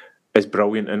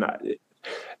 and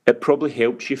it probably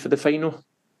helps you for the final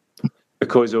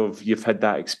because of you've had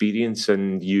that experience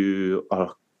and you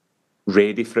are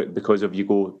ready for it because of you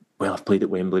go, well, I've played at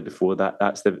Wembley before.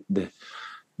 That's the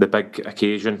big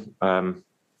occasion.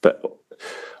 But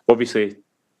obviously,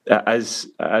 it is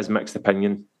mixed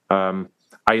opinion. I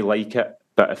like it,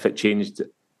 but if it changed,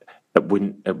 I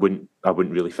wouldn't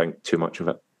really think too much of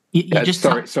it.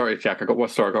 Sorry, Jack. I got one.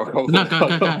 Sorry, I got no, go.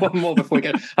 One more before we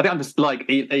get. I think I'm just like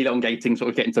elongating, sort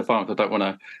of getting to the final. I don't want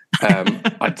to. I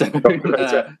don't want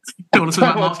to talk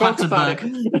about Mark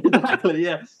Clattenburg. Exactly.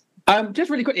 Yeah. Just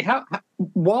really quickly,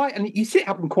 why? And you see it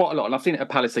happen quite a lot, and I've seen it at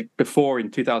Palace before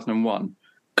in 2001.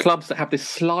 Clubs that have this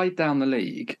slide down the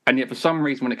league, and yet for some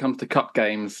reason, when it comes to cup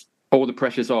games, all the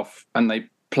pressure's off, and they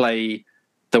play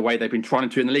the way they've been trying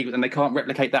to in the league, and they can't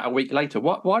replicate that a week later.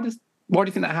 Why do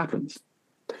you think that happens?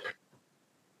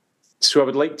 So I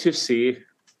would like to say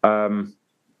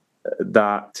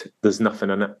that there's nothing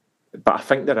in it, but I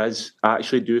think there is. I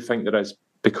actually do think there is,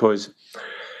 because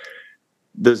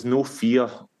there's no fear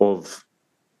of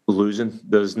losing.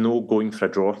 There's no going for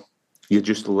a draw. You're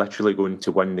just literally going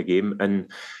to win the game, and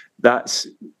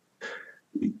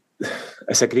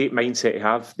it's a great mindset to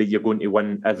have, that you're going to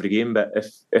win every game. But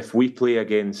if we play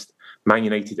against Man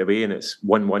United away and it's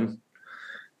 1-1,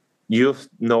 you're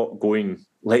not going,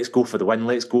 let's go for the win,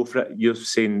 let's go for it. You're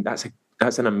saying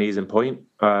that's an amazing point.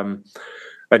 And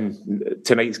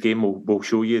tonight's game will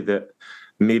show you that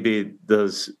maybe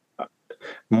there's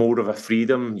more of a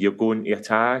freedom. You're going to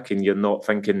attack and you're not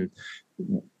thinking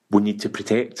we need to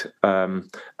protect.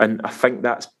 And I think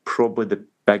that's probably the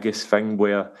biggest thing,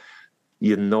 where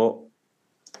you're not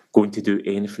going to do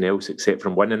anything else except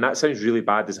from win. And that sounds really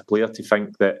bad as a player, to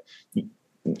think that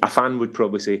a fan would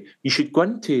probably say you should go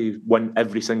into win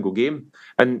every single game,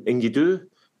 and you do,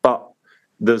 but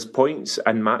there's points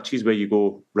and matches where you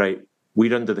go, right,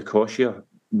 we're under the cosh here,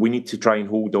 we need to try and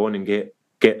hold on and get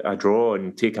a draw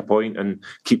and take a point and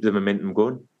keep the momentum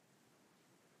going.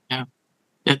 Yeah,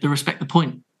 the respect the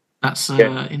point. That's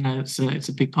it's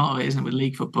a big part of it, isn't it, with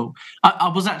league football?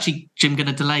 I was actually, Jim, going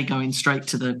to delay going straight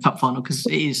to the cup final because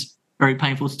it is very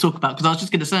painful to talk about. Because I was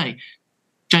just going to say,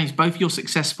 James, both your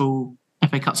successful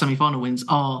FA Cup semi-final wins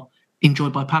are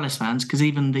enjoyed by Palace fans, because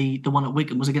even the one at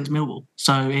Wigan was against Millwall.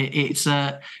 So it's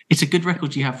a good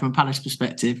record you have from a Palace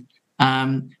perspective.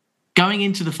 Going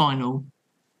into the final,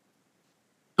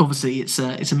 obviously it's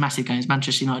a massive game. It's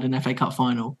Manchester United and FA Cup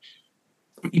final.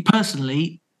 You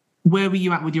personally, where were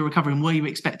you at with your recovery, and were you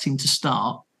expecting to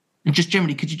start? And just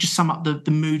generally, could you just sum up the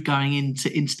mood going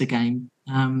into the game,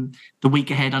 the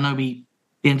week ahead? I know the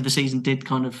end of the season did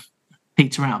kind of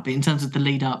peter out, but in terms of the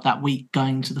lead up, that week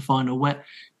going to the final, what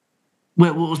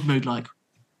was the mood like?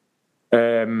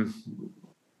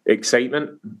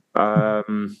 Excitement. I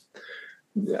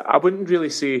wouldn't really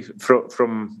say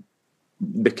from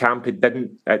the camp, it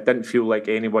didn't feel like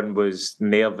anyone was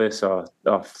nervous or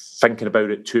thinking about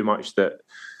it too much, that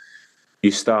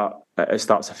it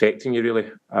starts affecting you,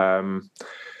 really. I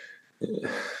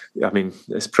mean,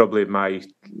 it's probably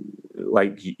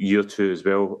like year two as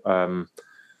well.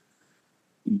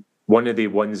 One of the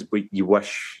ones you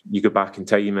wish you go back in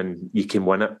time and you can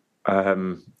win it.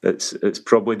 It's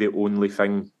probably the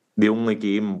only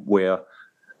game where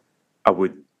I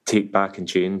would take back and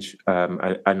change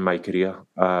in my career.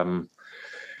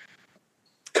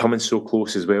 Coming so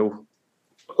close as well,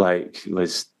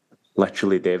 was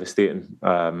literally devastating.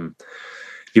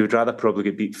 You would rather probably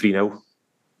get beat 3-0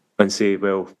 and say,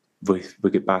 well, we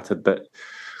get battered, but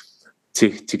to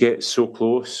get so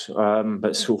close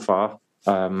but so far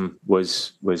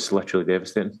was literally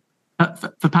devastating.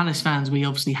 For Palace fans, we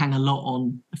obviously hang a lot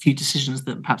on a few decisions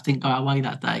that perhaps didn't go our way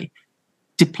that day.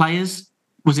 Did players,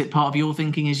 was it part of your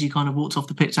thinking as you kind of walked off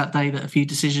the pitch that day that a few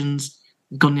decisions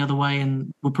had gone the other way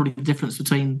and were probably the difference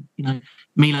between,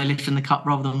 Milo lifting the cup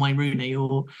rather than Wayne Rooney,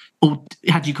 or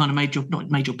had you kind of not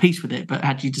made your peace with it, but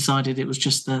had you decided it was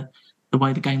just the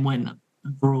way the game went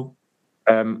overall?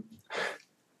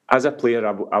 As a player,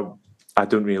 I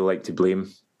don't really like to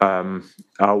blame. I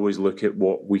always look at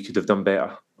what we could have done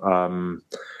better.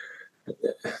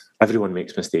 Everyone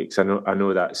makes mistakes. I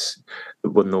know that's,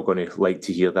 we're not going to like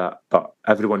to hear that, but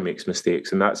everyone makes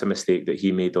mistakes, and that's a mistake that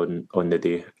he made on the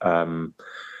day.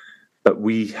 But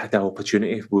we had the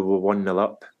opportunity. We were 1-0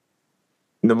 up.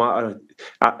 No matter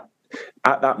at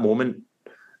that moment,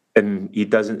 and he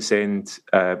doesn't send.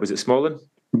 Was it Smalling?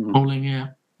 Smalling, yeah.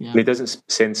 He doesn't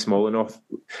send Smalling off.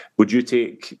 Would you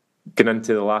take going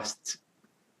into the last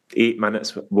 8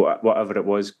 minutes, whatever it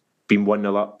was, being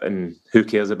 1-0 up, and who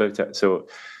cares about it? So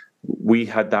we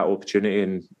had that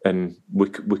opportunity, and we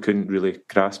couldn't really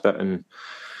grasp it and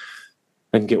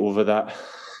get over that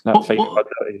fight.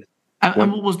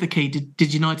 And what was the key?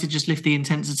 Did United just lift the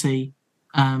intensity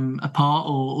apart,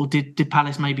 or did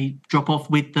Palace maybe drop off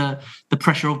with the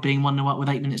pressure of being 1-0 up with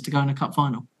 8 minutes to go in a cup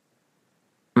final?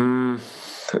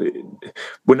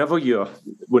 Whenever you're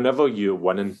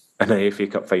winning in an FA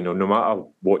Cup final, no matter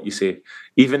what you say,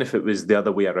 even if it was the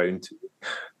other way around,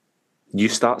 you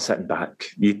start sitting back.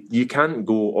 You can't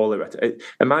go all out.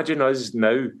 Imagine us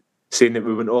now saying that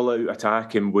we went all out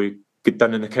attack and we get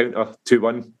done in the counter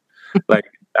 2-1. Like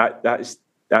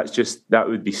that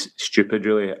would be stupid,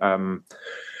 really.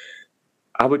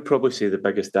 I would probably say the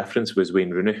biggest difference was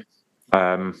Wayne Rooney.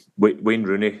 Wayne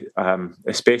Rooney,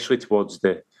 especially towards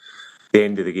the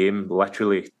end of the game,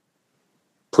 literally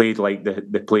played like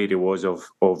the player he was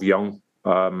of young.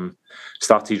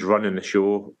 Started running the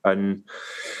show, and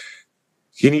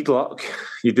you need luck.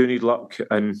 You do need luck,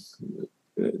 and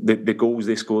the goals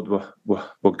they scored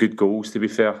were good goals, to be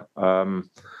fair. I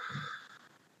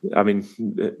mean,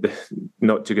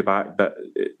 not to go back, but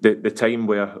the time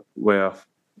where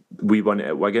we won it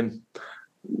at Wigan,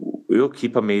 your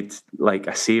keeper made like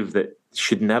a save that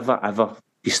should never ever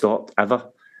be stopped ever,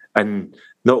 and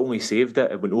not only saved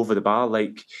it, it went over the bar.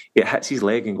 Like, it hits his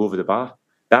leg and go over the bar.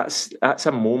 That's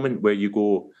a moment where you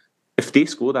go, if they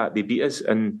score that, they beat us.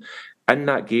 And in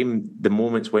that game, the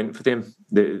moments went for them.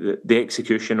 The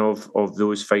execution of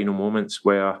those final moments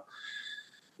where,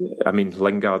 I mean,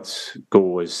 Lingard's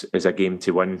goal is a game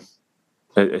to win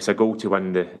It's a goal to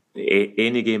win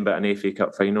any game but an FA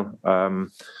Cup final.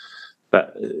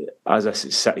 But as I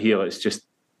sit here, it's just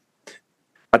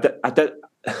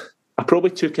I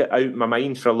probably took it out of my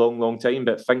mind for a long, long time.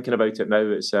 But thinking about it now,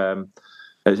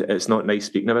 it's not nice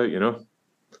speaking about.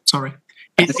 Sorry,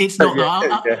 it's not.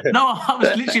 I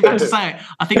was literally about to say it.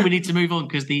 I think we need to move on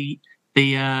because the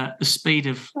speed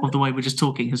of the way we're just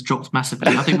talking has dropped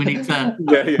massively. I think we need to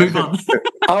move on.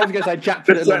 I was going to say, Jack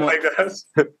put it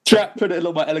a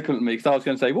little more eloquently because I was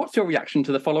going to say, what's your reaction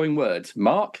to the following words?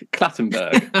 Mark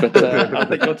Clattenburg. But I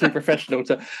think you're too professional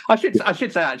to... I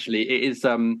should say, actually, it is...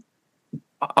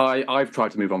 I've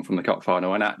tried to move on from the Cup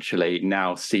final and actually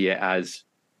now see it as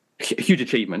a huge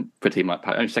achievement for a team like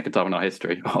Palace. Only second time in our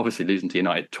history. Obviously, losing to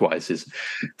United twice is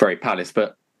very Palace.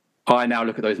 But I now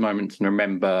look at those moments and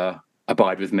remember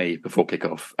Abide With Me before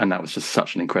kickoff. And that was just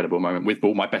such an incredible moment with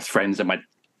all my best friends and my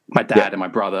dad and my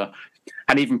brother,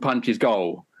 and even Punch's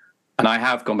goal. And I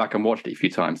have gone back and watched it a few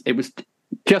times. It was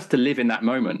just to live in that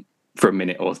moment for a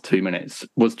minute or 2 minutes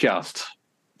was just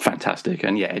fantastic.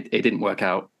 And yeah, it didn't work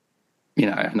out,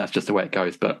 and that's just the way it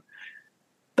goes. But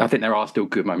I think there are still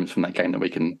good moments from that game that we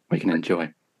can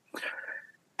enjoy.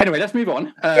 Anyway, let's move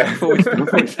on before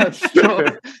we start.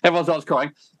 Everyone starts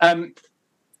crying.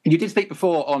 You did speak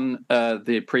before on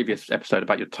the previous episode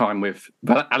about your time with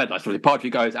Allardyce. Obviously,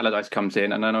 Pardew goes, Allardyce comes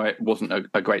in, and I know it wasn't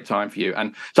a great time for you.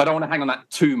 And so I don't want to hang on that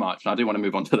too much. And I do want to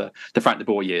move on to the Frank de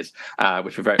Boer years,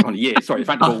 which were Frank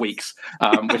de Boer weeks,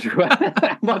 which were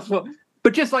much more.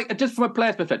 But just from a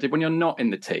player's perspective, when you're not in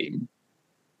the team,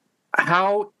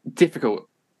 how difficult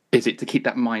is it to keep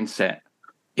that mindset,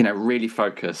 really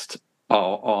focused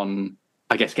on,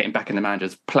 I guess, getting back in the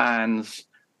manager's plans?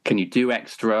 Can you do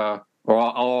extra? Or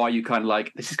are you kind of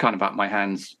like, this is kind of out of my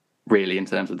hands, really, in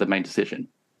terms of the main decision?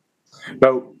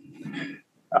 Well,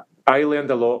 I learned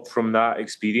a lot from that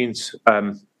experience.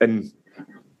 And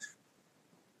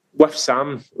with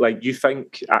Sam, like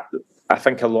I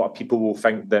think a lot of people will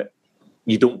think that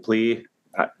you don't play.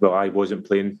 Well, I wasn't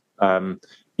playing.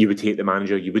 You would hate the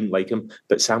manager, you wouldn't like him.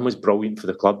 But Sam was brilliant for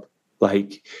the club.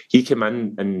 Like, he came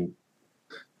in and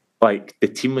like the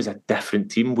team was a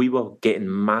different team. We were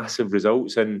getting massive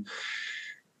results, and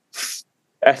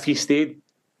if he stayed,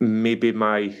 maybe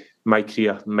my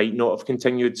career might not have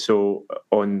continued. So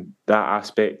on that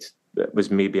aspect, it was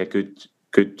maybe a good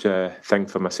thing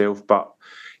for myself. But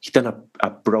he done a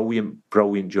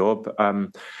brilliant job.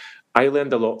 I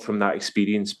learned a lot from that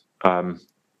experience.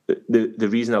 The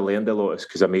reason I learned a lot is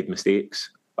because I made mistakes.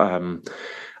 I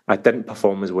didn't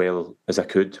perform as well as I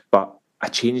could, but I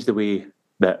changed the way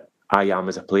that I am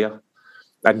as a player.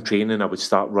 In training, I would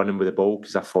start running with the ball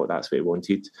because I thought that's what I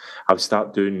wanted. I would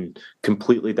start doing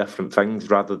completely different things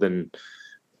rather than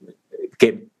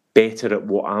get better at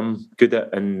what I'm good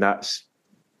at, and that's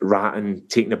ratting,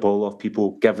 taking the ball off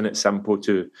people, giving it simple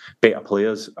to better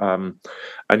players.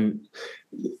 And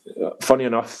funny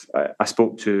enough, I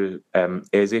spoke to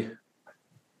Eze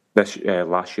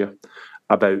last year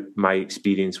about my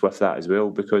experience with that as well,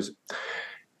 because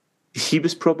he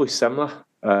was probably similar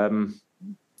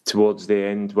towards the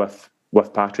end with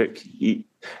Patrick. In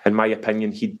my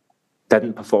opinion, he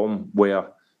didn't perform where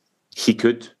he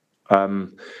could,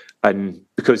 and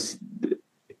because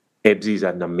Ebbsy's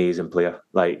an amazing player,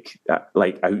 like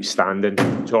outstanding,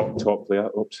 top player.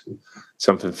 Oops,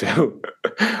 something fell.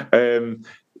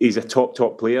 He's a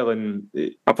top player, and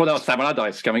I thought that was Sam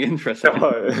Allardyce coming in for a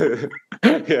second.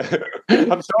 Yeah,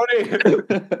 I'm sorry.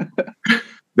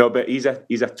 No, but he's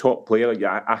a top player.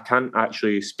 Yeah, I can't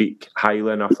actually speak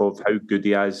highly enough of how good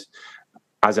he is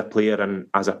as a player and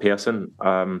as a person.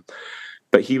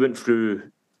 But he went through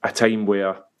a time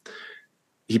where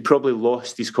he probably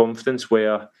lost his confidence,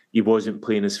 where he wasn't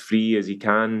playing as free as he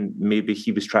can. Maybe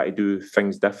he was trying to do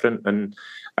things different. And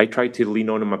I tried to lean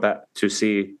on him a bit to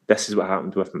say, this is what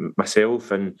happened with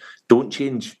myself, and don't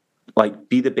change. Like,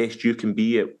 be the best you can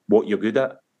be at what you're good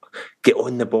at. Get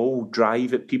on the ball,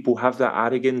 drive at people, have that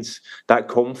arrogance, that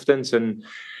confidence. And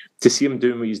to see him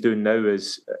doing what he's doing now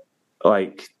is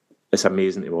like, it's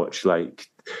amazing to watch. Like,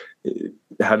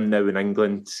 him now in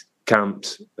England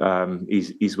camps,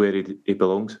 he's where he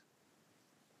belongs.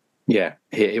 Yeah,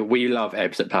 we love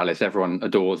Ebbs at Palace. Everyone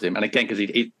adores him, and again, because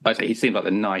he seems like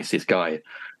the nicest guy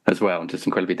as well, and just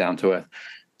incredibly down to earth.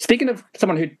 Speaking of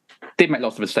someone who did make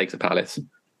lots of mistakes at Palace,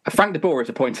 Frank de Boer is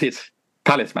appointed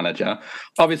Palace manager.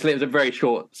 Obviously, it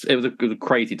was a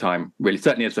crazy time, really.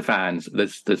 Certainly, as the fans,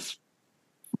 there's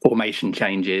formation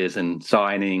changes and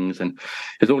signings, and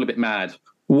it's all a bit mad.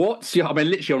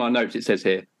 Literally on our notes it says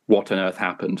here, what on earth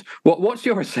happened? What's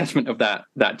your assessment of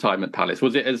that time at Palace?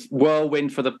 Was it as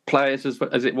whirlwind for the players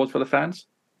as it was for the fans?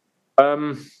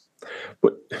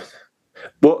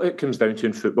 What it comes down to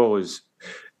in football is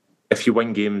if you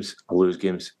win games or lose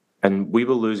games. And we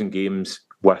were losing games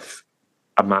with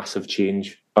a massive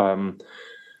change.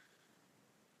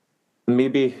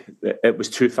 Maybe it was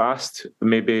too fast.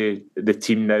 Maybe the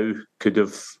team now could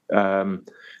have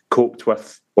coped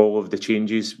with all of the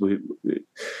changes.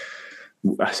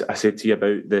 I said to you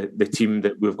about the team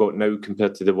that we've got now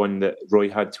compared to the one that Roy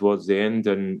had towards the end,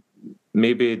 and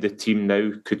maybe the team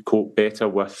now could cope better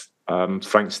with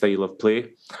Frank's style of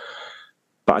play.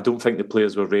 But I don't think the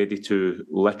players were ready to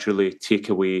literally take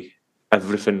away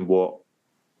everything what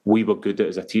we were good at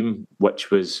as a team, which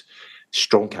was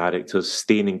strong characters,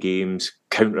 staying in games,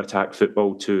 counter-attack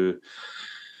football to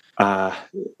a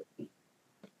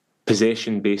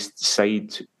possession-based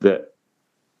side that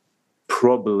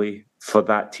probably for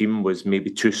that team was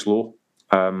maybe too slow.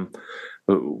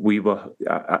 We were,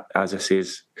 as I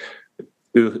says,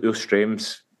 our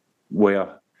strengths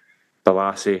were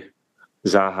Balassi,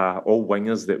 Zaha, all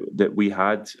wingers that we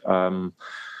had.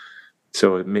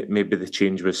 So maybe the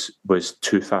change was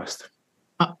too fast.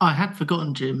 I had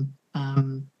forgotten, Jim,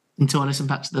 until I listened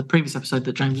back to the previous episode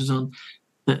that James was on,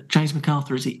 that James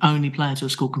McArthur is the only player to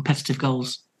have scored competitive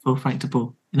goals for Frank de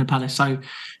Boer in a Palace. So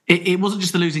it wasn't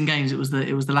just the losing games; it was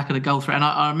the lack of the goal threat. And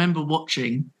I remember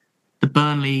watching the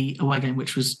Burnley away game,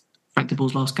 which was Frank de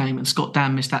Boer's last game, and Scott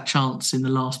Dann missed that chance in the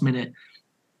last minute.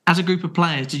 As a group of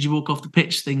players, did you walk off the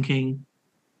pitch thinking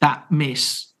that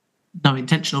miss? No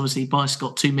intention, obviously, by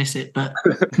Scott to miss it, but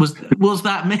was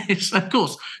that miss? Of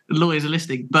course, the lawyers are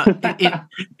listening. But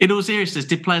in all seriousness,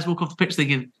 did players walk off the pitch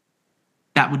thinking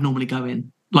that would normally go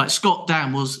in? Like Scott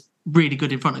Dann was really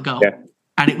good in front of goal, yeah.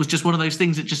 And it was just one of those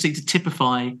things that just seemed to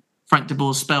typify Frank de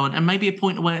Boer's spell, and maybe a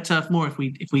point away at Turf Moor if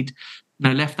we'd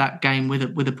left that game with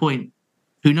a point.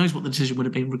 Who knows what the decision would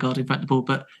have been regarding Frank de Boer?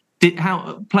 But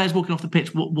how players walking off the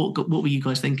pitch? What were you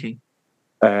guys thinking?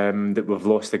 That we've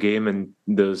lost the game and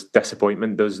there's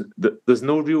disappointment. There's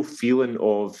no real feeling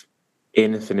of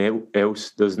anything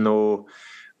else. There's no,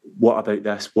 what about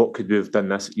this? What could we have done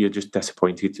this? You're just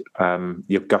disappointed.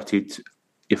 You're gutted.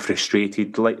 You're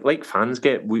frustrated. Like fans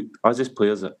get. Us as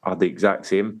players are the exact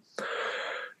same.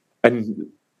 And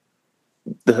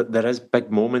there is big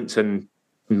moments in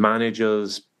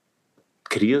managers'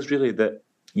 careers really that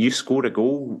you score a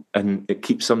goal and it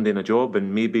keeps somebody in a job,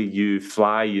 and maybe you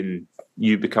fly and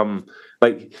you become,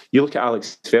 like, you look at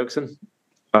Alex Ferguson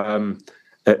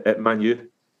at Man U.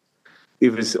 He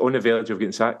was on the verge of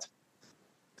getting sacked.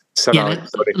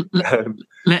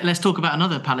 Let's talk about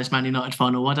another Palace Man United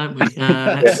final, why don't we?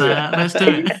 Let's do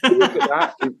it. Look at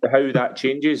that, how that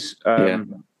changes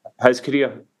his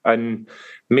career, and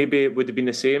maybe it would have been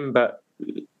the same, but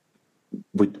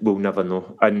we'll never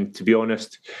know. And to be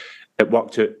honest, it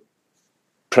worked out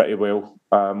pretty well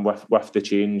with the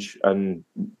change, and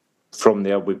from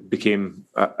there we became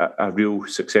a real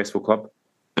successful club.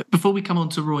 Before we come on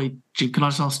to Roy, can I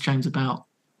just ask James about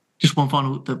just one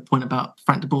final point about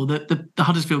Frank de Boer? The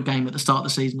Huddersfield game at the start of the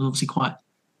season was obviously quite a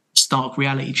stark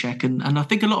reality check, and I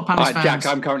think a lot of Palace fans... Jack,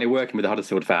 I'm currently working with a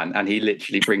Huddersfield fan, and he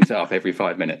literally brings it up every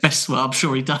 5 minutes. Yes, well, I'm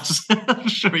sure he does. I'm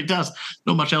sure he does.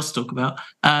 Not much else to talk about.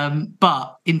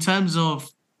 But in terms of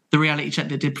the reality check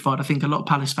they did provide, I think a lot of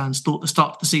Palace fans thought the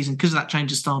start of the season, because of that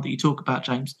change of style that you talk about,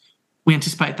 James, we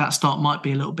anticipated that start might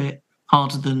be a little bit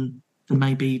harder than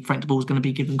maybe Frank de Boer was going to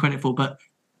be given credit for. But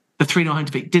the 3-0 home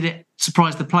defeat, did it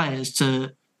surprise the players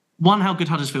to, one, how good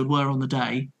Huddersfield were on the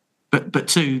day, but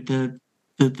two, the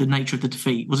nature of the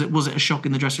defeat? Was it a shock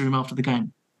in the dressing room after the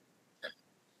game?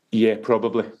 Yeah,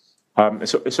 probably.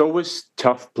 It's always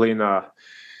tough playing a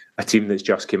team that's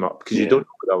just came up, because you don't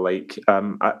know what they're like.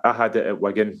 I had it at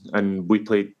Wigan, and we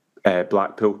played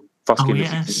Blackpool first game of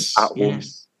the season at home,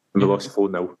 and we lost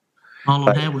 4-0.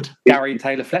 Marlon Harewood, Gary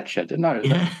Taylor Fletcher, didn't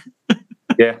know.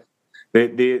 Yeah,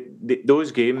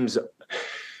 those games,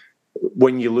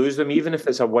 when you lose them, even if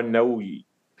it's a 1-0,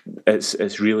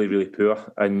 it's really, really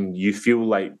poor, and you feel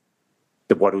like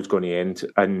the world's going to end.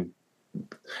 And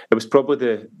it was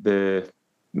probably the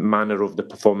manner of the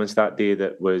performance that day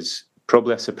that was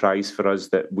probably a surprise for us,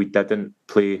 that we didn't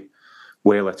play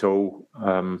well at all.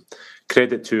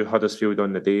 Credit to Huddersfield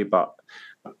on the day, but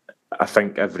I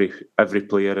think every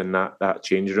player in that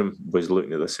change room was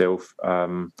looking at themselves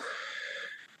and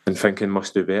thinking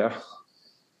must do better.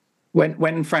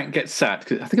 When Frank gets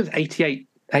sacked, I think it was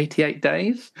 88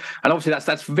 days, and obviously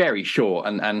that's very short,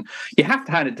 and you have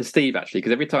to hand it to Steve, actually,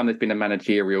 because every time there's been a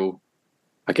managerial,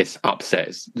 I guess, upset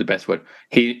is the best word,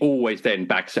 he always then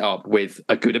backs it up with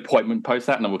a good appointment post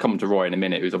that, and we'll come to Roy in a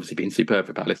minute, who's obviously been superb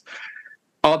for Palace.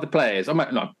 Are the players,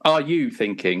 are you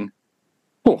thinking,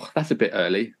 oh, that's a bit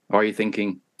early? Or are you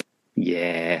thinking,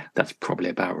 yeah, that's probably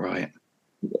about right?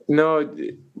 No,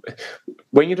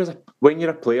 when you're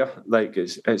a player, like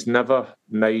it's never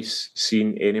nice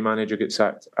seeing any manager get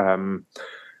sacked. And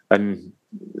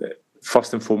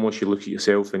first and foremost, you look at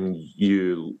yourself and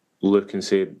you look and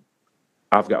say,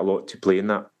 "I've got a lot to play in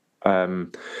that."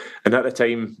 And at the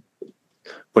time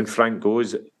when Frank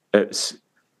goes, it's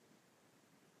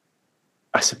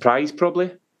a surprise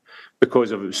probably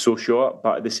because it was so short.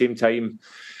 But at the same time,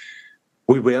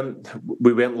 we weren't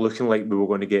looking like we were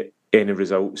going to get any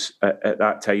results at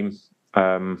that time.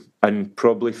 And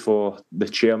probably for the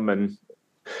chairman,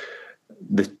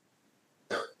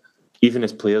 even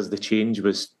as players, the change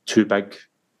was too big,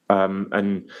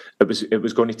 and it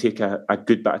was going to take a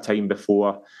good bit of time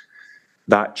before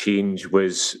that change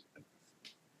was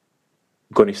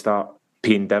going to start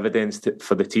paying dividends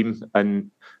for the team.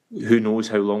 And who knows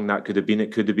how long that could have been?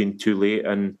 It could have been too late.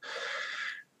 And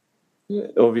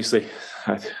obviously,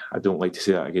 I don't like to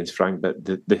say that against Frank, but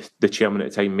the chairman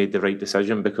at the time made the right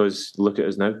decision, because look at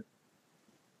us now.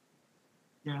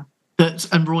 Yeah,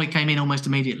 and Roy came in almost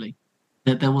immediately.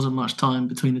 There wasn't much time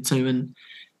between the two. And,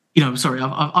 sorry,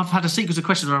 I've had a sequence of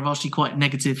questions where I've asked you quite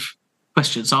negative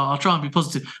questions, so I'll try and be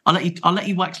positive. I'll let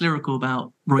you wax lyrical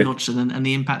about Roy Hodgson and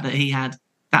the impact that he had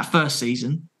that first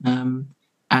season, and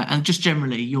just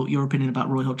generally your opinion about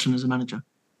Roy Hodgson as a manager.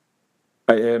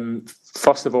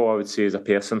 First of all, I would say as a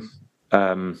person,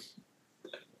 an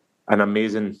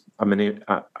amazing man.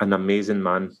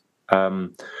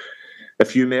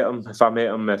 If I met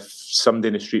him, if somebody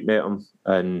in the street met him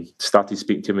and started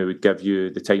speaking to him, he would give you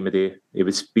the time of day. He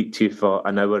would speak to you for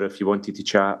an hour if you wanted to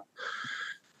chat.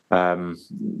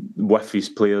 With his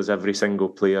players, every single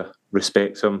player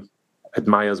respects him,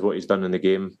 admires what he's done in the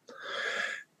game.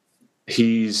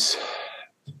 He's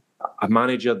a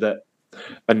manager that,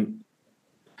 and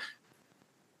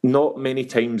not many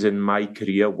times in my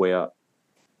career where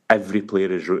every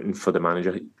player is rooting for the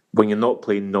manager. When you're not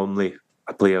playing, normally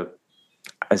a player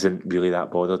isn't really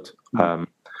that bothered.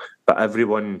 But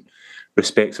everyone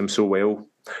respects him so well.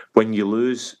 When you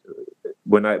lose,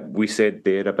 we said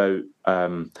there about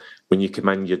when you come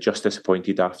in, you're just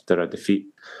disappointed after a defeat.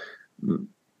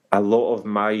 A lot of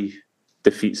my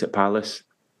defeats at Palace,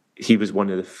 he was one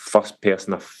of the first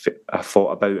person I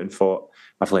thought about and thought,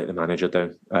 I've let the manager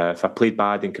down. If I played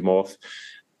bad and come off,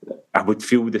 I would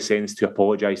feel the sense to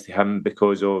apologise to him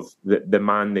because of the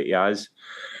man that he has.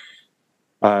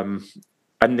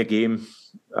 In the game,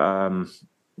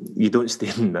 you don't stay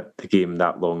in the game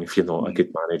that long if you're not a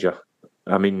good manager.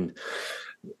 I mean,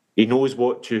 he knows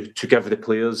what to give the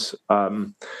players.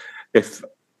 If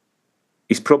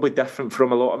he's probably different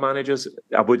from a lot of managers,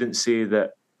 I wouldn't say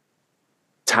that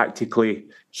tactically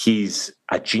he's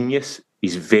a genius.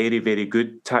 He's very, very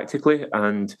good tactically,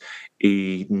 and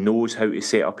he knows how to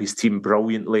set up his team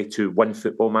brilliantly to win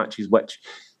football matches, which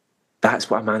that's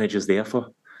what a manager's there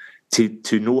for.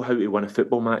 To know how to win a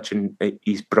football match, and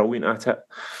he's brilliant at it.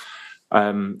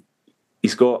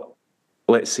 He's got,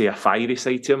 let's say, a fiery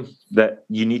side to him that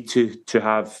you need to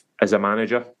have as a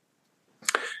manager.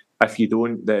 If you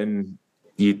don't, then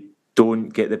you don't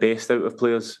get the best out of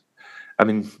players. I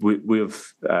mean,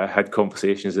 we've had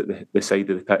conversations at the side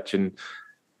of the pitch, and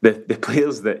the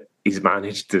players that he's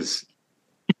managed is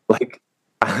like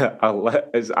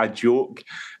as a joke.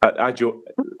 I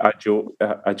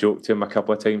joked to him a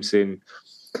couple of times saying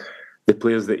the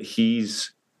players that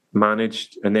he's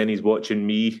managed, and then he's watching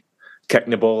me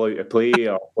kicking the ball out of play,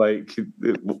 or like,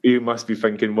 you must be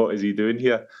thinking, what is he doing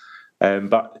here?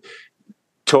 But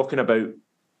talking about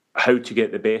how to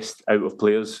get the best out of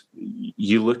players,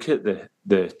 you look at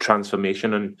the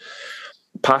transformation, and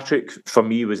Patrick for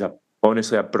me was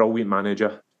honestly a brilliant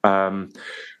manager.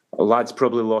 Lads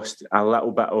probably lost a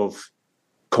little bit of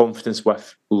confidence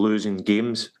with losing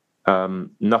games.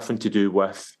 Nothing to do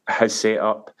with his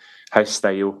setup, his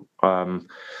style.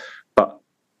 But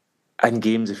in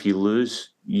games, if you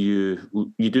lose, you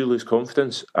do lose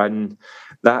confidence, and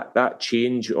that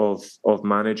change of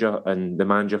manager, and the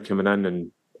manager coming in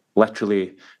and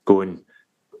literally going,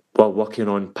 well, working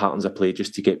on patterns of play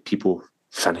just to get people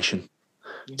finishing,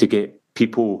 to get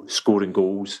people scoring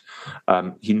goals.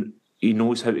 He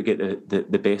knows how to get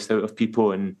the best out of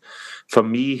people. And for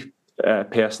me,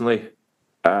 personally,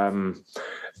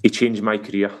 he changed my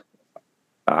career.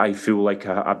 I feel like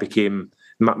I became...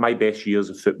 My best years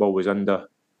of football was under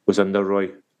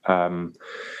Roy.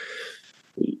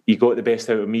 He got the best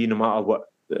out of me no matter what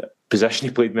position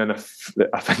he played me in.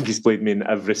 I think he's played me in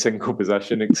every single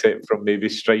position except from maybe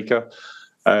striker.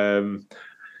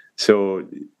 So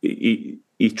he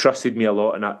trusted me a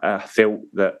lot, and I felt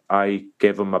that I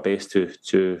gave him my best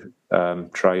to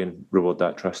try and reward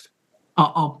that trust.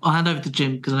 I'll hand over to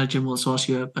Jim because I know Jim wants to ask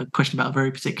you a question about a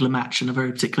very particular match and a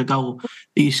very particular goal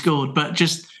that you scored. But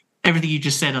just everything you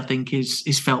just said, I think,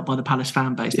 is felt by the Palace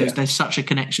fan base. There's such a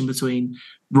connection between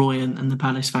Roy and the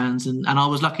Palace fans, and I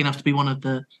was lucky enough to be one of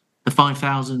the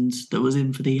 5,000 that was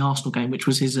in for the Arsenal game, which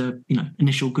was his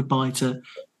initial goodbye to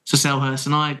Selhurst,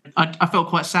 and I felt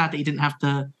quite sad that he didn't have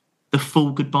the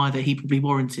full goodbye that he probably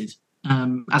warranted.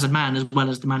 As a man as well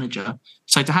as the manager.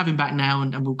 So to have him back now,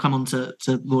 and we'll come on to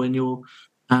Roy and your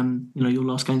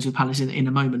last games with Palace in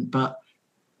a moment, but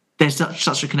there's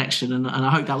such a connection, and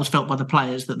I hope that was felt by the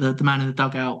players, that the man in the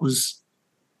dugout was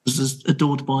as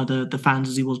adored by the fans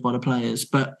as he was by the players.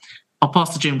 But I'll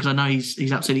pass to Jim because I know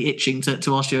he's absolutely itching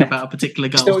to ask you about a particular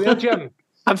goal. Still there, Jim?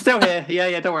 I'm still here.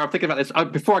 Yeah, don't worry. I'm thinking about this.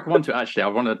 Before I come on to it, actually, I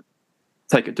want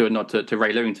to do a nod to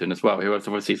Ray Lewington as well, who was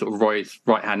obviously sort of Roy's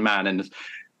right-hand man and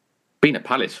been at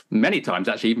Palace many times,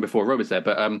 actually, even before Roy was there.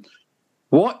 But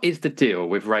what is the deal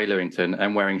with Ray Lewington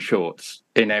and wearing shorts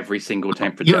in every single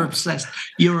temperature? You're obsessed.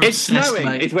 It's snowing.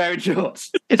 Mate. He's wearing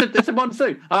shorts. It's a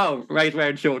monsoon. Oh, Ray's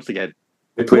wearing shorts again.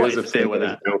 The players have said it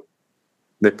as well.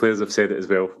 The players have said it as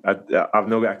well. I've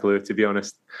not got a clue, to be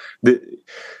honest.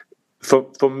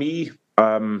 For me,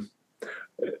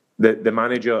 the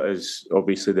manager is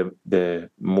obviously the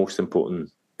most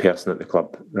important person at the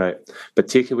club, right? But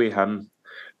take away him.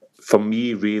 For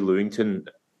me, Ray Lewington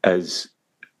is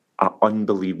an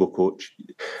unbelievable coach.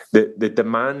 The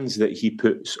demands that he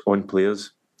puts on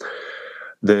players,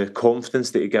 the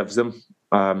confidence that he gives them,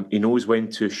 he knows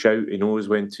when to shout, he knows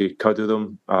when to cuddle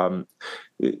them.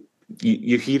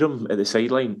 You hear him at the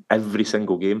sideline every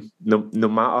single game. No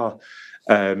matter,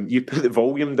 you put the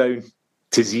volume down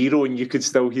to 0 and you could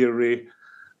still hear Ray.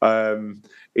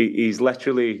 He's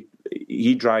literally...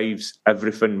 He drives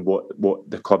everything what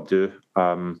the club do,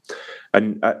 and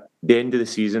at the end of the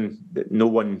season, no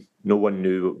one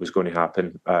knew what was going to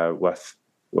happen with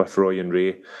Roy and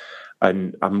Ray,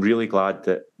 and I'm really glad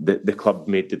that the club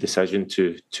made the decision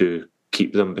to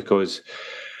keep them, because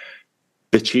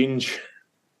the change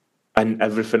and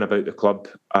everything about the club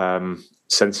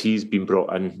since he's been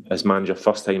brought in as manager,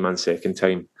 first time and second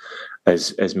time,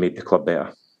 has made the club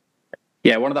better.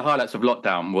 Yeah, one of the highlights of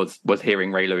lockdown was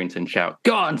hearing Ray Lewington shout,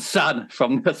 "Go on, son!"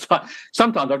 from the side.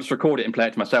 Sometimes I'll just record it and play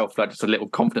it to myself, like just a little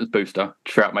confidence booster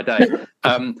throughout my day.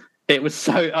 It was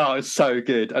so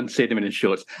good, and seeing him in his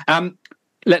shorts.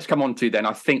 Let's come on to then,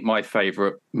 I think, my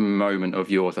favourite moment of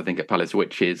yours, I think, at Palace,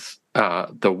 which is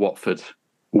the Watford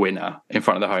winner in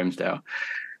front of the Homesdale.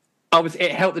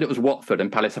 It helped that it was Watford,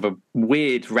 and Palace have a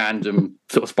weird, random,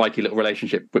 sort of spiky little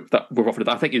relationship with Watford.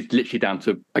 I think it's literally down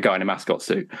to a guy in a mascot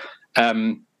suit.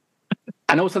 And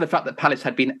also the fact that Palace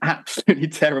had been absolutely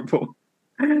terrible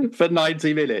for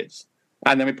 90 minutes.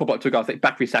 And then we pop up to a guy, I think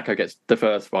Bakary Sacco gets the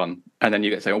first one. And then you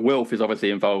get saying, Wilf is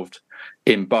obviously involved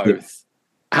in both.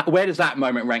 Yeah. Where does that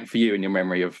moment rank for you in your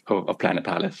memory of playing at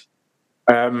Palace?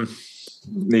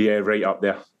 Yeah, right up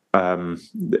there.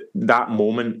 That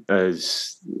moment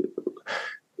is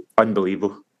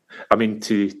unbelievable. I mean,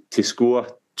 to score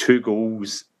 2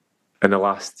 goals in the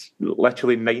last,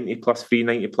 literally 90 plus 3,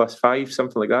 90 plus 5,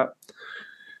 something like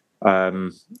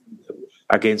that,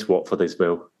 against Watford as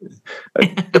well.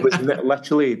 It was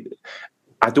literally,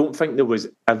 I don't think there was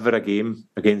ever a game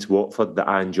against Watford that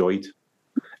I enjoyed.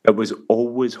 It was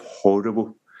always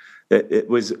horrible. It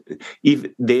was,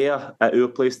 even there at our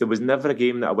place, there was never a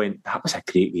game that I went, that was a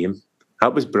great game.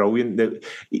 That was brilliant.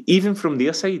 Even from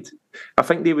their side, I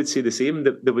think they would say the same.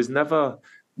 That there was never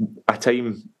a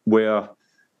time where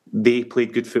they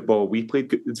played good football, we played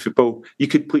good football. We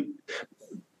could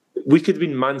have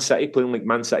been Man City playing like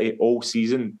Man City all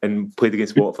season and played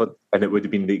against Watford, and it would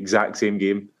have been the exact same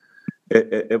game.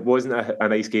 It wasn't a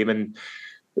nice game, and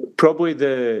probably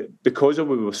because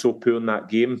we were so poor in that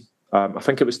game. I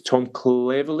think it was Tom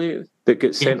Cleverley that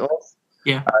gets sent off.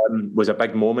 Yeah, was a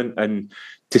big moment, and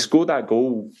to score that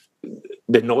goal,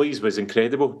 the noise was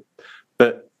incredible.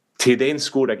 But to then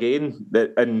score again,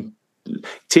 and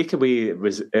take away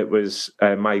it was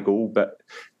my goal, but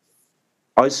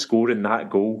us scoring that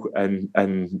goal and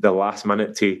the last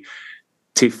minute to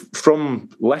from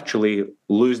literally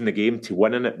losing the game to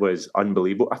winning it was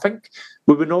unbelievable. I think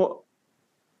we were not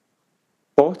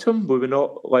bottom. We were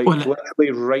not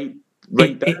literally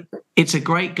right down. It's a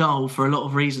great goal for a lot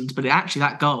of reasons, but actually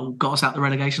that goal got us out the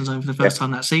relegation zone for the first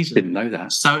time that season. Didn't know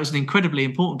that. So it's an incredibly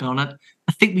important goal. And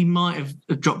I think we might have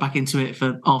dropped back into it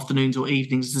for afternoons or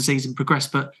evenings as the season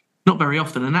progressed, but not very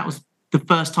often. And that was the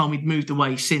first time we'd moved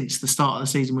away since the start of the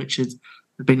season, which had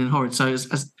been in horrid. So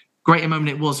as great a moment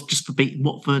it was just for beating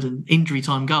Watford and injury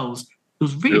time goals, it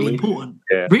was really important.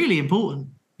 Yeah. Really important.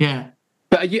 Yeah.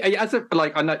 But as a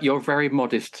I know you're a very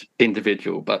modest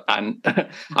individual, and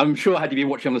I'm sure had you been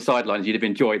watching on the sidelines, you'd have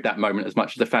enjoyed that moment as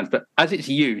much as the fans. But as it's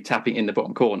you tapping in the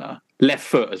bottom corner, left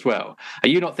foot as well, are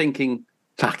you not thinking,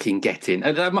 "Fucking get in"?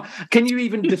 Can you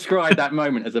even describe that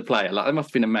moment as a player? That must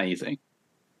have been amazing.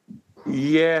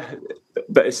 Yeah,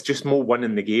 but it's just more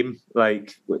winning the game.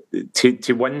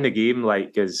 To win the game,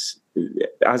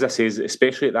 as I say,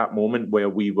 especially at that moment where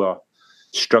we were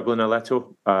struggling a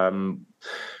little.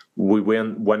 We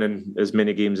weren't winning as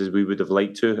many games as we would have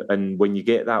liked to, and when you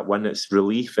get that win, it's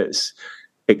relief, it's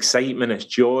excitement, it's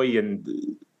joy, and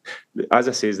as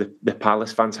I say, the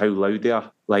Palace fans, how loud they are,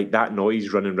 that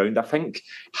noise running round. I think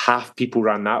half people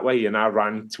ran that way, and I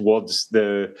ran towards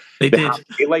the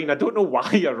halfway line. I don't know why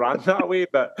I ran that way,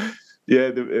 but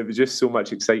yeah, it was just so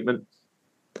much excitement.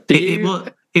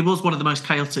 It was one of the most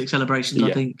chaotic celebrations,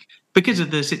 I think, because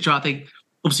of the situation. I think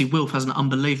obviously Wilf has an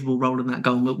unbelievable role in that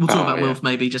goal. We'll talk about Wilf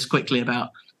maybe just quickly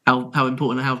about how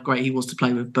important and how great he was to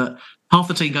play with. But half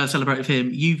the team go and celebrate with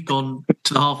him. You've gone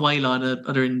to the halfway line,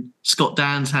 are in Scott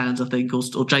Dan's hands, I think, or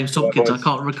James Tompkins. I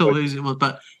can't recall whose it was,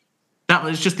 but that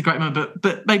was just a great moment.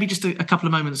 But maybe just a couple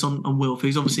of moments on Wilf,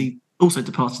 who's obviously also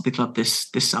departed the club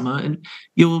this summer. And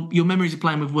your memories of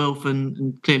playing with Wilf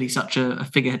and clearly such a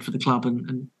figurehead for the club,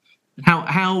 and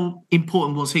how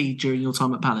important was he during your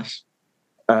time at Palace?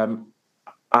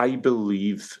 I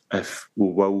believe if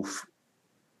Wilf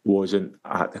wasn't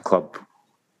at the club,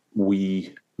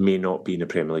 we may not be in the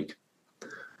Premier League.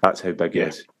 That's how big it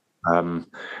is. And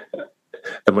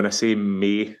when I say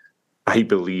may, I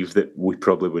believe that we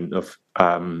probably wouldn't have.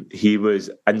 He was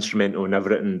instrumental in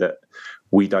everything that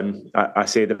we done. I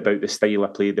said about the style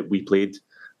of play that we played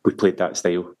that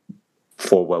style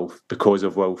for Wilf, because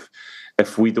of Wilf.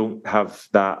 If we don't have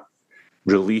that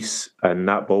release and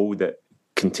that ball that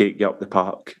can take you up the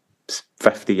park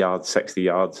 50 yards, 60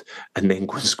 yards, and then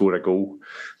go and score a goal.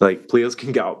 Players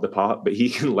can get up the park, but he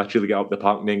can literally get up the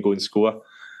park and then go and score.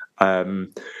 As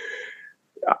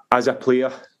a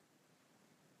player,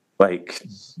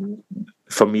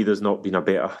 for me, there's not been a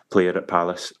better player at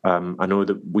Palace. I know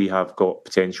that we have got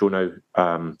potential now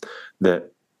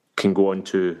that can go on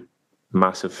to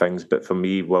massive things, but for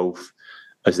me, Wilf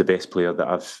is the best player that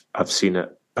I've seen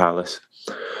at Palace.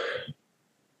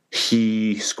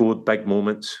 He scored big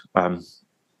moments,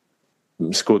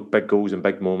 scored big goals in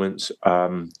big moments,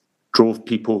 drove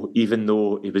people, even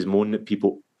though he was moaning at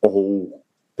people all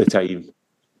the time.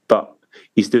 But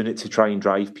he's doing it to try and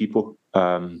drive people.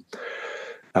 I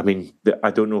don't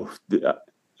know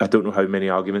how many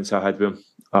arguments I had with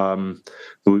him.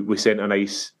 We sent a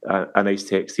nice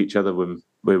text to each other when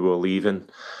we were leaving.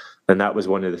 And that was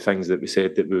one of the things that we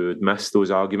said that we would miss, those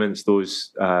arguments,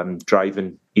 those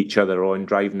driving each other on,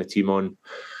 driving the team on.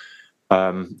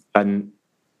 And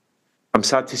I'm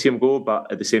sad to see him go,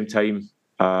 but at the same time,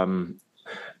 I'm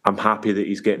happy that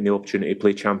he's getting the opportunity to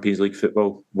play Champions League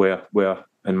football, where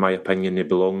in my opinion, he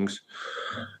belongs.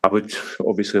 I would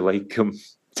obviously like him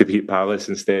to be at Palace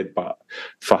instead, but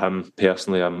for him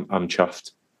personally, I'm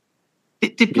chuffed.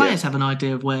 Did players have an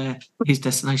idea of where his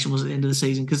destination was at the end of the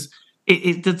season? Because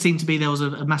it did seem to be there was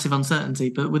a massive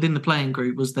uncertainty, but within the playing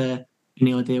group, was there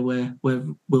any idea where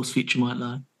Wilf's future might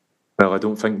lie? Well, I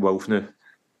don't think Wilf knew,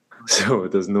 so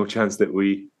there's no chance that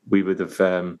we would have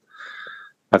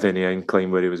any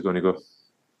inkling where he was going to go.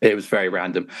 It was very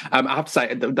random. I have to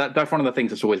say that's one of the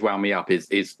things that's always wound me up is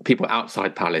people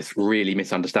outside Palace really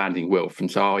misunderstanding Wilf,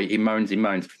 and so he moans.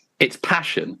 It's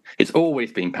passion. It's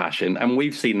always been passion, and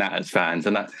we've seen that as fans,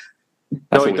 and that's he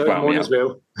does moan as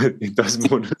well. He does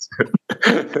moan as well.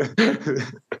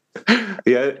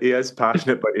 He is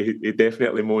passionate, but he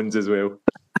definitely moans as well.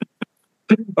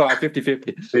 All right,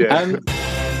 50-50. Yeah.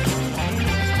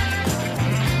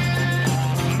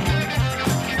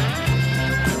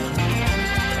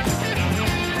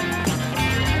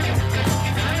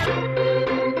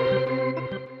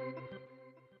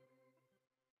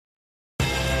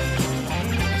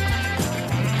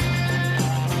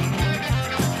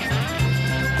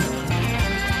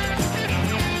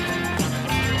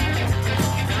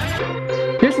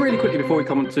 Just really quickly before we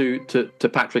come on to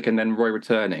Patrick and then Roy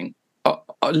returning,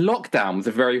 lockdown was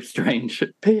a very strange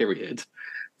period.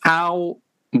 How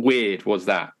weird was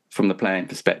that from the playing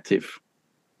perspective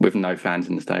with no fans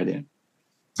in the stadium?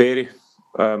 Very.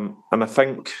 And I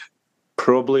think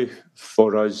probably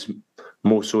for us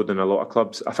more so than a lot of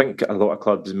clubs. I think a lot of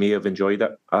clubs may have enjoyed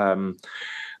it.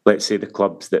 Let's say the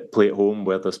clubs that play at home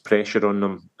where there's pressure on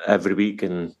them every week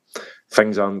and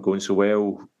things aren't going so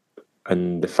well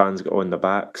and the fans get on their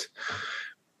backs.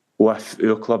 With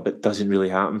our club, it doesn't really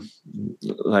happen.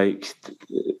 Like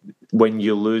when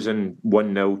you're losing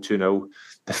 1-0, 2-0,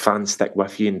 the fans stick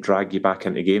with you and drag you back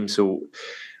into games. So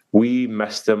we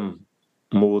missed him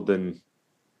more than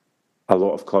a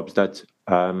lot of clubs did.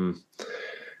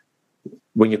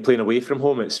 When you're playing away from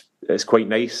home, it's quite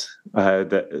nice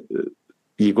that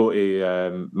you go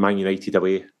to Man United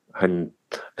away and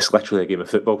it's literally a game of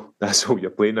football. That's all you're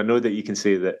playing. I know that you can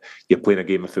say that you're playing a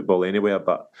game of football anywhere,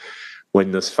 but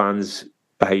when there's fans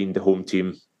behind the home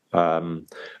team,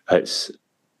 it's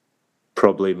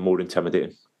probably more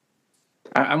intimidating.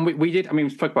 And we did. I mean, we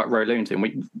spoke about Roy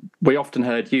Lewington. We often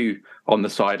heard you on the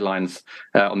sidelines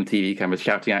on the TV cameras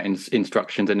shouting out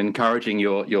instructions and encouraging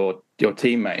your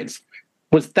teammates.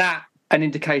 Was that an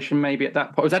indication maybe at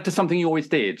that point? Was that just something you always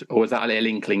did, or was that a little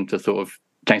inkling to sort of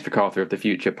James McArthur of the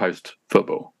future post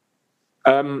football?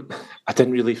 I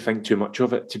didn't really think too much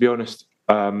of it, to be honest.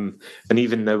 And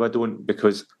even now I don't,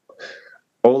 because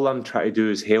all I'm trying to do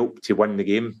is help to win the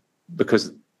game.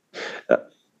 Because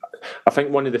I think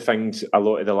one of the things a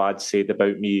lot of the lads said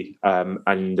about me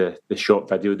and the short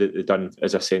video that they done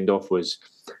as a send-off was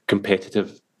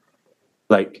competitive.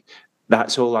 Like,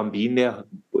 that's all I'm being there.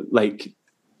 Like,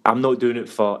 I'm not doing it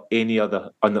for any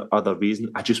other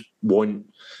reason. I just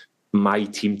want my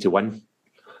team to win.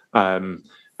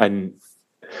 And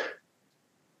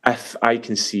if I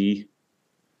can see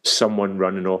someone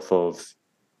running off of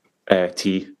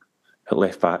T at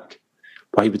left back,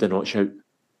 why would I not shout?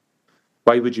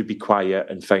 Why would you be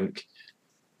quiet and think,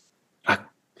 I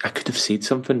could have said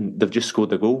something, they've just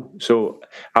scored a goal? So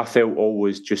I felt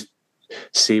always just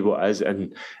say what is.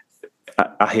 And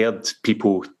I heard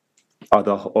people,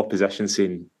 other opposition,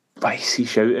 saying, why is he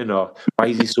shouting, or why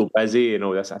is he so busy and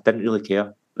all this? I didn't really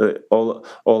care. All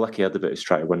I cared about is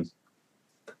trying to win.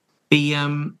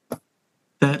 The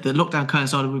lockdown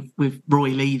coincided with Roy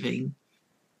leaving,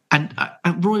 and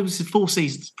Roy was 4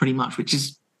 seasons pretty much, which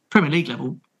is Premier League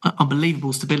level,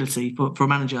 unbelievable stability for a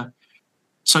manager.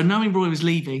 So knowing Roy was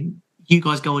leaving, you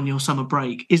guys go on your summer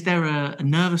break. Is there a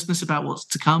nervousness about what's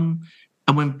to come?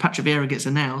 And when Patrick Vieira gets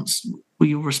announced, will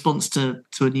your response to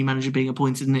a new manager being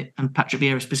appointed in it, and Patrick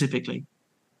Vieira specifically?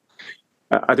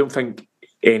 I don't think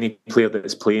any player that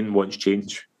is playing wants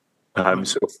change.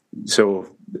 So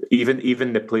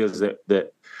even the players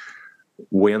that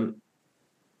weren't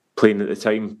playing at the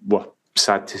time were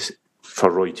sad for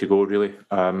Roy to go, really.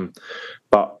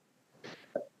 But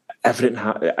everything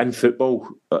in football,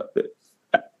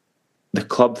 the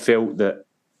club felt that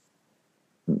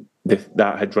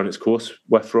had run its course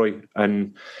with Roy,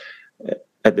 and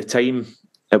at the time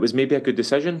it was maybe a good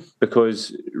decision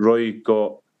because Roy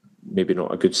got maybe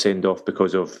not a good send-off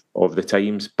because of the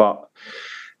times, but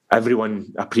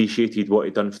everyone appreciated what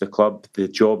he'd done for the club, the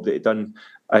job that he'd done,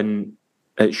 and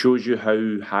it shows you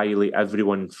how highly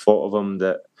everyone thought of him,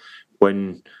 that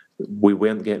when we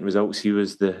weren't getting results, he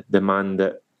was the man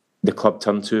that the club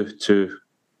turned to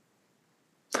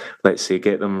let's say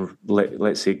get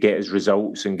his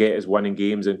results and get his winning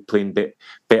games and playing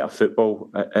better football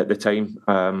at the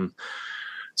time.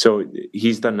 So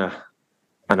he's done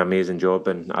an amazing job,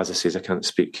 and as I say, I can't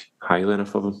speak highly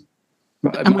enough of him.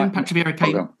 And when Patrick Vieira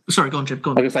came... Sorry, go on, Jim,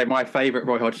 go on. I was going to say, my favourite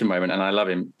Roy Hodgson moment, and I love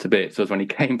him to bits, was when he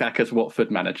came back as Watford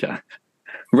manager,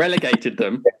 relegated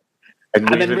them, and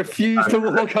then refused to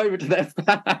walk over to their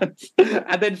fans,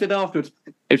 and then said afterwards,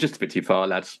 it was just a bit too far,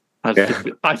 lads.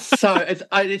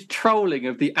 It's trolling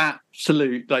of the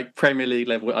absolute Premier League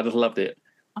level. I just loved it.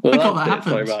 I forgot that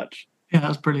happened so much. Yeah, that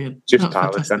was brilliant. Just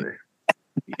palace, isn't it?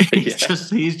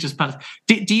 He's just palace.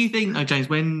 Do you think, though, James,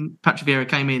 when Patrick Vieira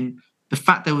came in, the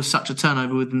fact there was such a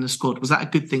turnover within the squad, was that a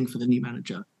good thing for the new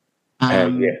manager?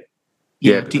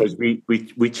 Yeah, because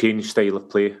we changed style of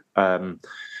play. And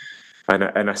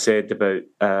I said about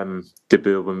De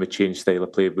Boer, when we changed style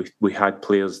of play, we had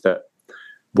players that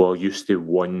were used to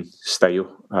one style,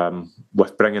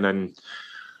 with bringing in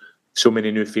so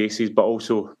many new faces, but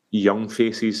also young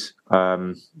faces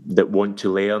that want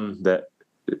to learn, that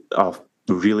are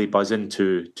really buzzing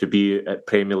to be at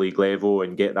Premier League level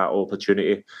and get that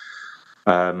opportunity.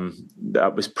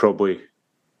 That was probably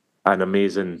an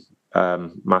amazing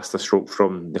masterstroke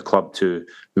from the club to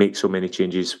make so many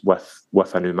changes with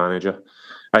a new manager.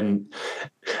 And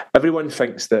everyone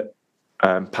thinks that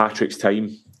Patrick's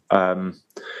time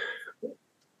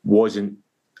wasn't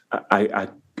a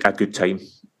good time.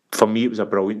 For me, it was a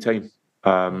brilliant time.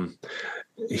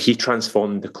 He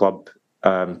transformed the club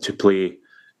to play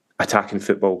attacking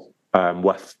football.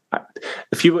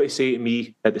 If you were to say to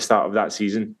me at the start of that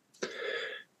season,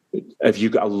 have you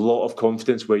got a lot of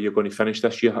confidence where you're going to finish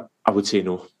this year? I would say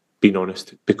no, being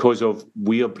honest, because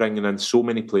we are bringing in so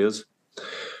many players.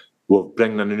 We're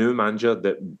bringing in a new manager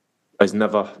that has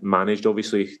never managed.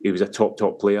 Obviously, he was a top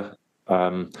player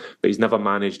but he's never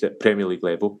managed at Premier League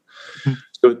level.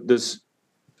 So there's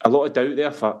a lot of doubt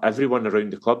there for everyone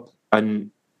around the club,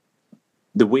 and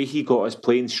the way he got us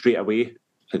playing straight away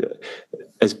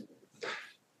is,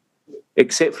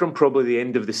 except from probably the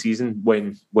end of the season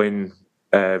when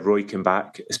Roy came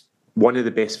back, it's one of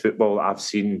the best football I've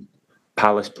seen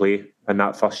Palace play in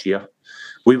that first year.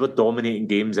 We were dominating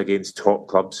games against top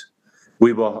clubs.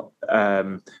 We were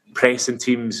pressing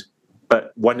teams,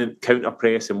 but one counter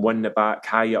press and one in the back,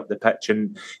 high up the pitch,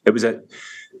 and it was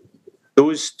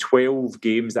those 12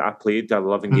 games that I played,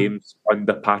 11 games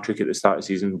under Patrick at the start of the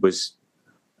season, was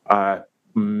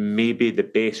maybe the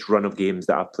best run of games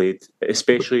that I played,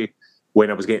 especially when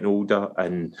I was getting older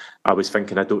and I was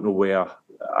thinking, I don't know where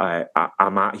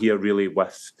I'm at here really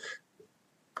with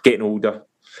getting older.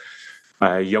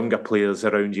 Younger players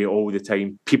around you all the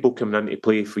time, people coming in to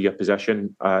play for your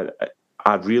position.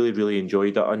 I really, really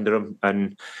enjoyed it under him,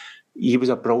 and he was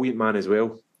a brilliant man as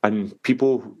well. And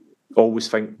people always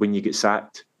think when you get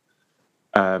sacked,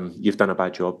 you've done a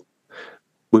bad job.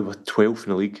 We were 12th in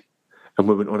the league, and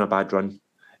we went on a bad run,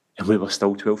 and we were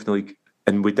still 12th in the league,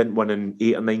 and we didn't win in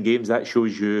 8 or 9 games. That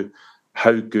shows you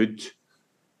how good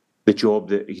the job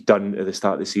that he'd done at the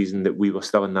start of the season, that we were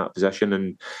still in that position.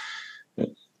 And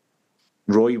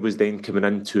Roy was then coming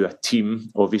into a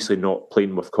team, obviously not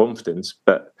playing with confidence,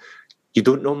 but you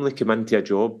don't normally come into a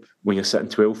job when you're sitting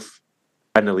 12th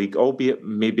in the league, albeit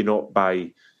maybe not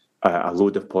by a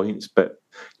load of points, but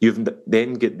you've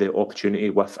then get the opportunity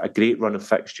with a great run of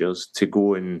fixtures to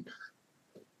go and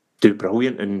do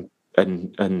brilliant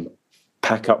and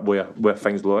pick up where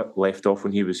things left off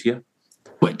when he was here.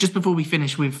 Well, just before we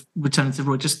finish with returning to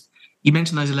Roy, you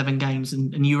mentioned those 11 games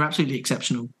and you were absolutely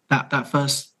exceptional that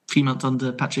first few months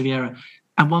under Patrick Vieira.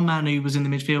 And one man who was in the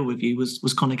midfield with you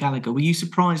was Conor Gallagher. Were you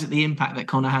surprised at the impact that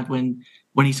Conor had when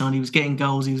he signed? He was getting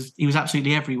goals. He was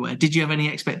absolutely everywhere. Did you have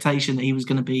any expectation that he was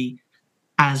going to be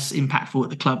as impactful at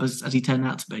the club as he turned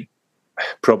out to be?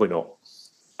 Probably not.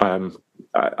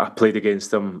 I played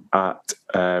against him at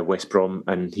West Brom,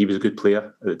 and he was a good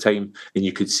player at the time, and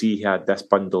you could see he had this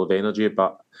bundle of energy.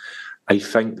 But I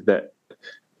think that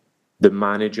the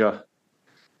manager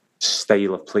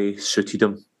style of play suited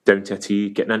him down to a T,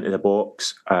 getting into the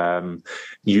box,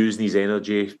 using his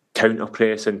energy,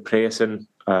 counter-pressing, pressing.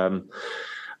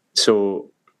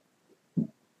 So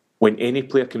when any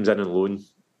player comes in on loan,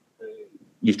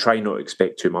 you try not to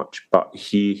expect too much, but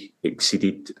he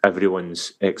exceeded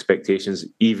everyone's expectations,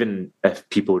 even if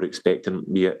people were expecting him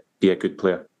to be a good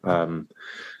player.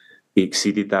 He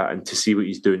exceeded that, and to see what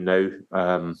he's doing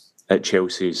now at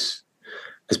Chelsea is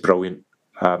brilliant.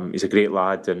 He's a great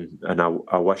lad, and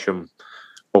I wish him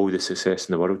all the success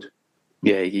in the world.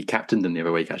 Yeah, he captained them the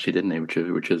other week, actually, didn't he?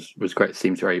 Which was great.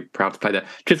 Seems very proud to play there.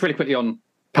 Just really quickly on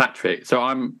Patrick. So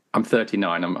I'm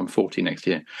 39. I'm 40 next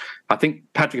year. I think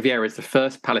Patrick Vieira is the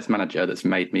first Palace manager that's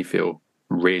made me feel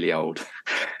really old.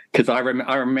 Because I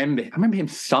remember him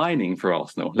signing for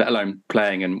Arsenal, let alone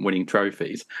playing and winning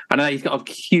trophies. I know he's got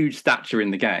a huge stature in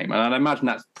the game, and I imagine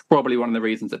that's probably one of the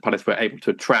reasons that Palace were able to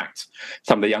attract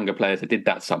some of the younger players that did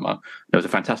that summer. There was a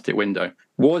fantastic window.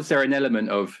 Was there an element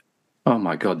of, oh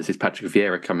my God, this is Patrick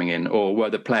Vieira coming in, or were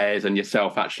the players and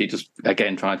yourself actually just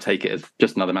again trying to take it as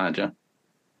just another manager?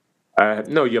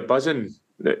 No, you're buzzing.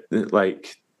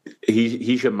 Like,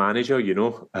 he's your manager, you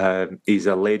know. He's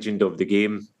a legend of the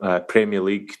game, Premier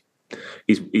League.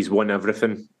 He's won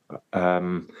everything.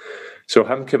 So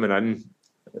him coming in,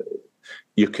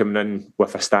 you're coming in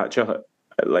with a stature.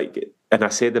 Like, and I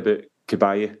said about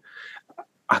Kabaya,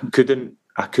 I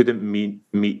couldn't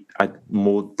meet a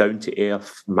more down to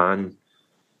earth man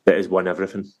that has won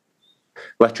everything.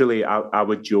 Literally, I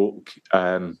would joke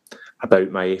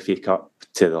about my FA Cup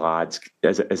to the lads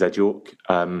as a joke.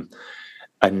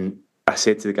 And I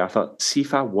said to the gaffer, see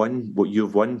if I won what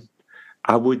you've won,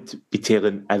 I would be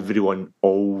telling everyone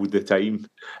all the time.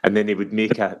 And then he would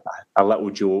make a little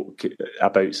joke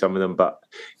about some of them. But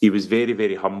he was very,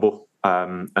 very humble.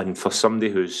 And for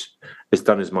somebody has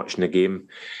done as much in the game,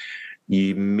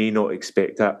 you may not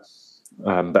expect that.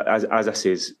 But as I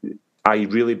says, I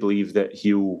really believe that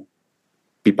he'll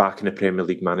be back in the Premier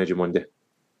League managing one day.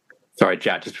 Sorry,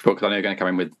 Jack, just before, because I know you're going to come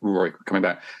in with Roy coming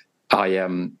back.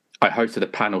 I hosted a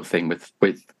panel thing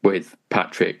with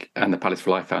Patrick and the Palace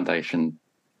for Life Foundation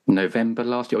November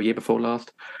last year or year before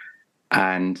last,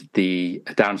 and the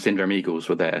Down syndrome Eagles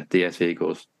were there, DS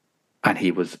Eagles, and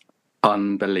he was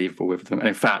unbelievable with them. And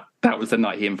in fact, that was the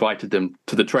night he invited them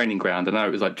to the training ground. I know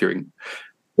it was like during,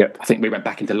 I think we went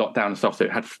back into lockdown and stuff, so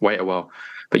it had to wait a while.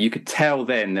 But you could tell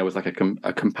then there was like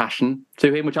a compassion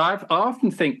to him, which I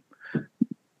often think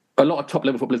a lot of top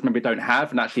level footballers maybe don't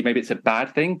have, and actually maybe it's a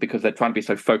bad thing because they're trying to be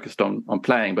so focused on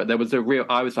playing. But there was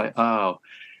I was like, oh,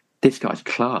 this guy's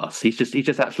class. He's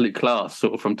just absolute class,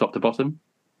 sort of from top to bottom.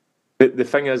 The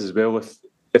thing is as well,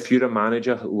 if you're a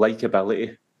manager,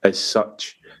 likability is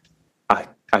such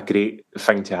a great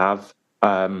thing to have.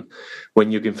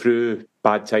 When you're going through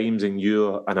bad times and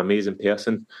you're an amazing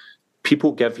person,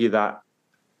 people give you that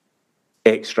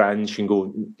extra inch and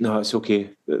go, no, it's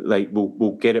okay. Like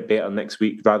we'll get it better next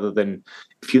week. Rather than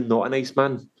if you're not a nice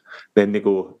man, then they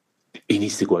go, he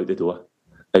needs to go out the door.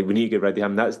 Like we need to get rid of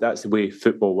him. That's the way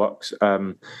football works.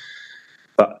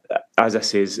 But as I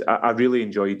says, I really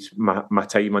enjoyed my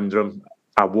time under him.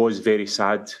 I was very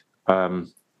sad to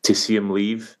see him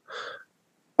leave.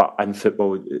 But in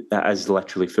football, it is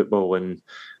literally football, and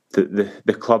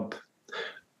the club.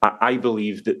 I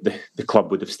believe that the club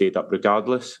would have stayed up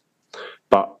regardless,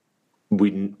 but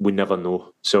we never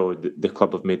know. So the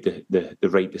club have made the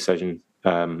right decision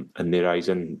in their eyes,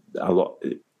 and a lot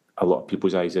of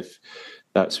people's eyes. If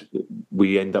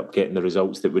we end up getting the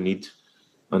results that we need,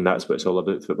 and that's what it's all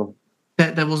about, football.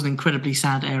 There was an incredibly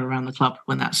sad air around the club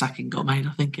when that sacking got made.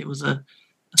 I think it was a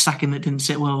sacking that didn't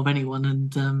sit well with anyone,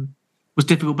 and was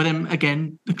difficult. But then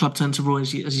again, the club turned to Roy,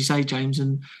 as you say, James,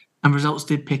 and results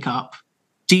did pick up.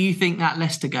 Do you think that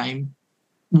Leicester game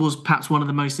was perhaps one of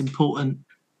the most important,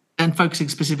 and focusing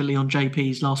specifically on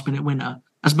JP's last-minute winner,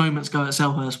 as moments go at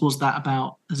Selhurst, was that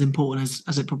about as important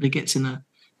as it probably gets in a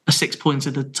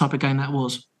 6-pointer, the type of game that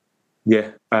was?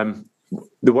 Yeah.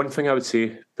 The one thing I would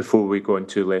say before we go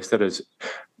into Leicester is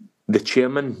the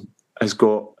chairman has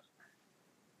got,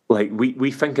 like,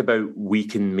 we think about we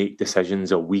can make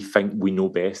decisions or we think we know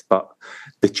best, but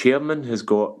the chairman has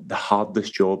got the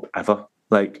hardest job ever.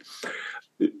 Like,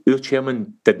 the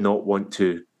chairman did not want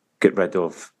to get rid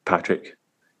of Patrick.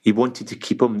 He wanted to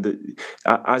keep him.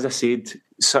 As I said,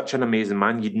 such an amazing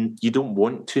man. You don't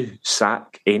want to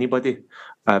sack anybody.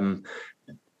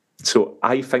 So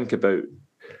I think about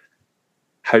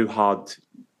how hard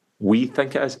we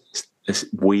think it is. It's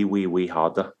way, way, way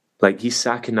harder. Like, he's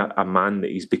sacking a man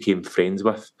that he's became friends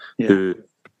with, who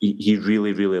he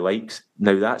really, really likes.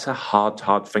 Now, that's a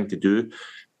hard thing to do,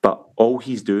 but all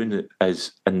he's doing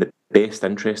is in the best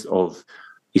interest of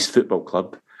his football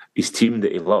club, his team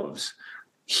that he loves.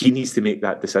 He needs to make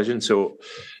that decision. So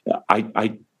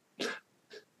the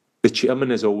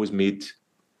chairman has always made,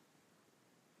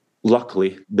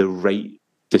 luckily, the right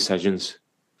decisions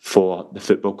for the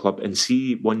football club. And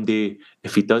see, one day,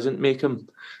 if he doesn't make them,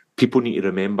 people need to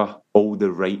remember all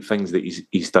the right things that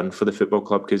he's done for the football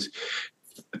club, because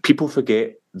people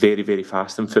forget very, very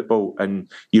fast in football,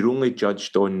 and you're only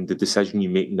judged on the decision you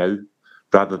make now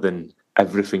rather than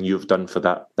everything you've done for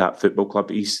that football club.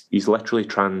 He's literally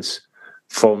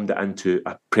transformed it into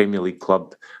a Premier League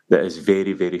club that is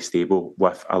very, very stable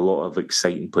with a lot of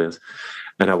exciting players.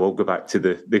 And I will go back to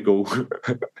the goal.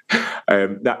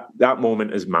 That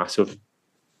moment is massive.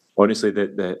 Honestly,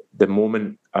 the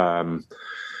moment,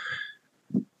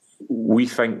 we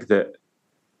think that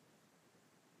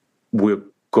we're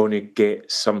going to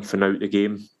get something out of the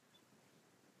game,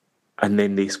 and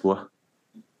then they score.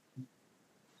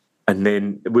 And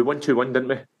then we won 2-1, didn't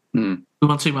we? We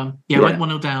won 2-1. Yeah, went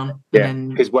 1-0 down. Yeah, and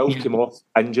because Wells came off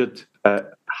injured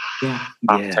at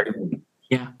half-time.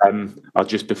 Or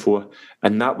just before.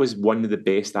 And that was one of the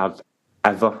best I've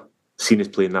ever seen us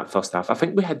play in that first half. I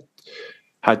think we had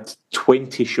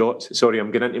 20 shots. Sorry,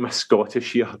 I'm getting into my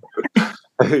Scottish here.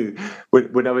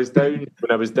 when I was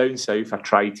down south, I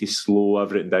tried to slow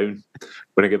everything down.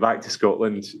 When I get back to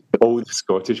Scotland, all the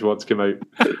Scottish words came out.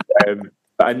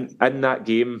 And in that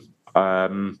game,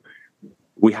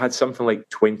 we had something like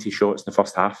 20 shots in the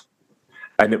first half,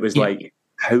 and it was like,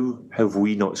 how have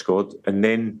we not scored? And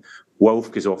then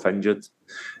Wolf goes off injured,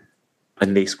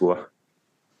 and they score,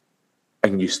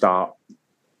 and you start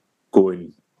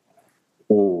going,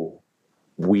 oh,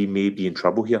 we may be in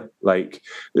trouble here. Like,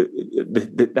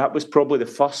 that was probably the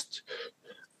first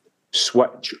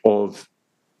switch of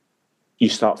you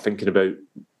start thinking about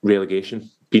relegation.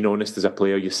 Being honest, as a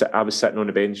player, I was sitting on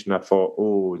the bench and I thought,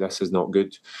 oh, this is not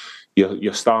good.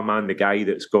 Your star man, the guy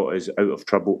that's got us out of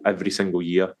trouble every single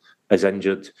year, is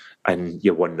injured, and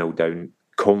you're 1-0 down.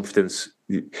 Confidence.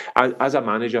 As a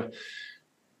manager,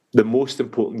 the most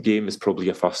important game is probably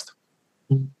your first.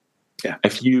 Yeah.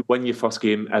 If you win your first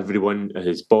game, everyone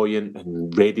is buoyant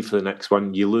and ready for the next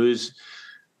one. You lose,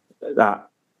 that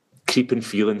creeping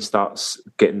feeling starts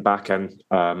getting back in.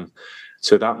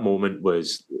 So that moment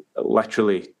was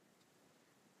literally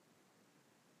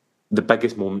the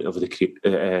biggest moment of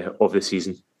the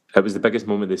season It was the biggest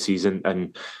moment of the season,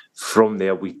 and from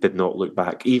there we did not look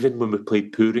back. Even when we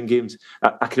played poor in games,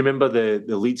 I can remember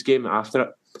the Leeds game after it.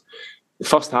 The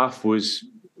first half was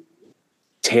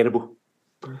terrible.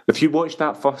 If you watched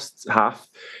that first half,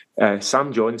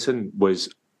 Sam Johnson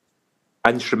was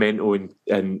instrumental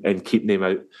in keeping them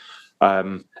out.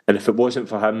 And if it wasn't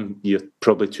for him, you're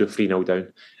probably 2 or 3-0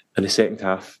 down. In the second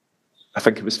half, I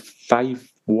think it was 5-1.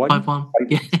 5-1.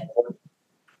 Yeah.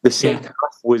 The second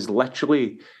half was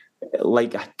literally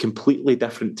like a completely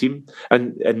different team.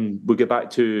 And we get back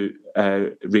to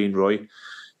Ray and Roy.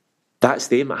 That's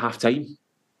them at half time,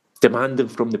 demanding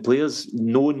from the players,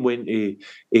 knowing when to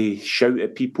shout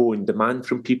at people and demand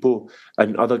from people.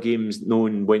 And other games,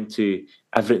 knowing when to,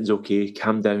 everything's okay,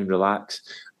 calm down, relax.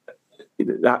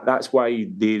 That's why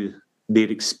their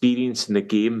experience in the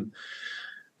game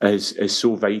is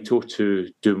so vital to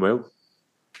doing well.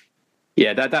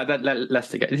 Yeah, that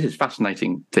Leicester game. This is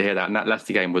fascinating to hear that, and that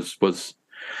Leicester game was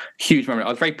huge moment.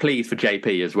 I was very pleased for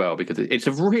JP as well because it's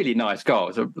a really nice goal.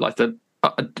 It's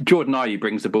Jordan Ayew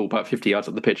brings the ball about 50 yards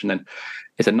up the pitch, and then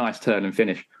it's a nice turn and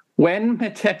finish. When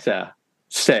Mateta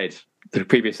said the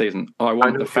previous season, "I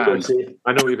want the fans,"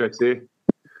 I know what you're going to say.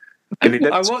 And he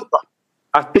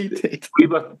did.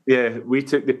 We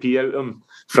took the pee out of him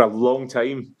for a long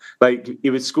time. Like, he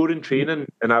would score in training,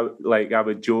 and I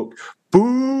would joke,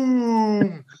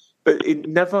 boom! But it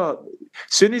never.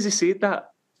 As soon as he said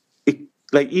that,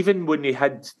 even when he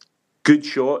had good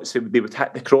shots, they would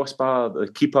hit the crossbar. The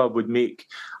keeper would make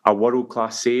a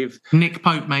world-class save. Nick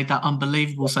Pope made that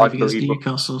unbelievable save against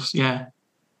Newcastle. Yeah.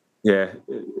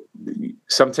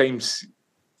 Sometimes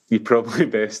you're probably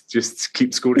best just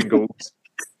keep scoring goals.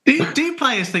 Do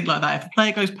players think like that? If a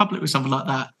player goes public with something like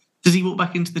that, does he walk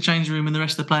back into the changing room and the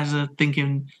rest of the players are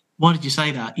thinking, why did you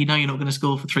say that? You know you're not going to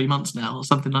score for 3 months now, or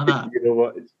something like that? You know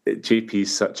what?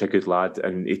 JP's such a good lad,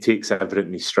 and he takes everything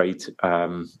in his stride.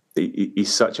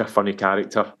 He's such a funny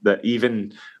character that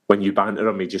even when you banter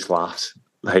him, he just laughs.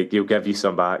 Like, he'll give you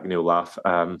some back and he'll laugh.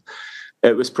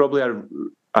 It was probably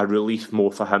a relief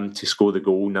more for him to score the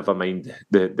goal, never mind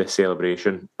the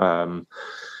celebration.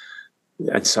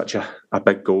 And such a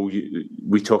big goal.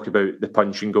 We talk about the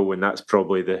punching goal, and that's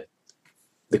probably the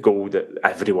goal that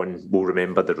everyone will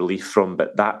remember the relief from.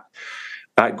 But that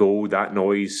goal, that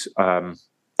noise,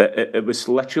 it was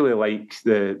literally like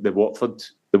the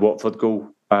Watford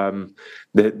goal.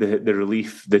 The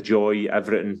relief, the joy,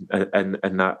 everything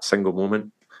in that single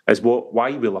moment is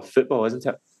why we love football, isn't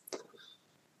it?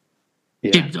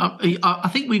 Yeah. I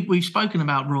think we've spoken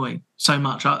about Roy so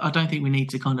much. I don't think we need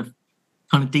to kind of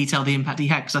detail the impact he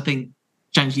had, because I think,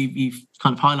 James, you've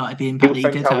kind of highlighted the impact he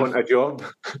did have. I want a job.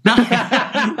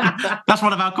 That's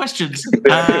one of our questions.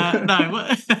 No,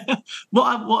 what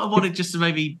I wanted just to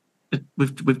maybe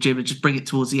with Jim and just bring it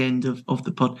towards the end of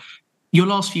the pod. Your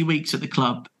last few weeks at the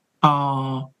club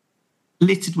are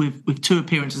littered with 2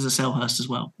 appearances at Selhurst as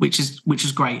well, which is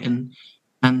great, and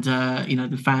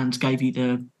the fans gave you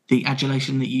the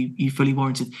adulation that you fully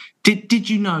warranted. Did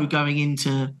you know going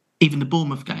into even the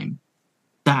Bournemouth game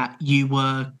that you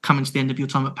were coming to the end of your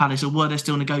time at Palace, or were there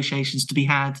still negotiations to be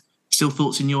had, still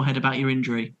thoughts in your head about your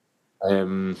injury?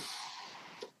 I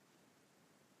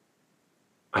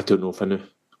don't know if I knew.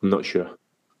 I'm not sure.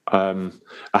 I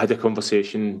had a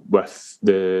conversation with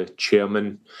the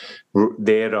chairman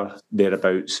there or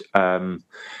thereabouts, and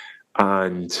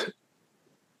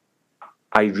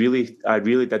I really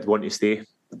did want to stay,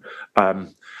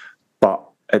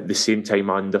 but at the same time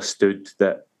I understood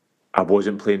that I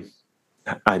wasn't playing.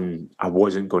 And I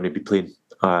wasn't going to be playing.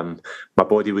 My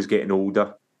body was getting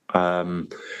older.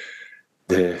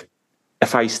 If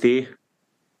I stay,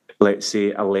 let's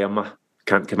say Alerma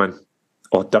can't come in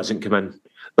or doesn't come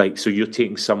in, so you're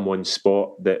taking someone's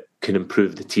spot that can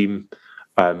improve the team,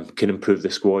 can improve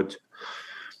the squad.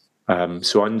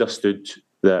 So I understood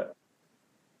that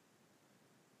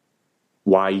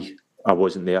why I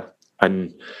wasn't there.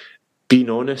 And being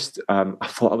honest, I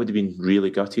thought I would have been really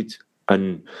gutted.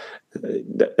 And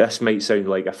this might sound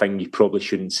like a thing you probably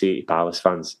shouldn't say to Palace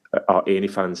fans or any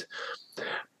fans,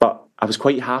 but I was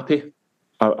quite happy.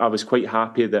 I was quite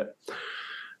happy that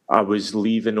I was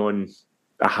leaving on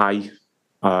a high.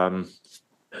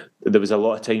 There was a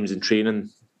lot of times in training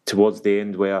towards the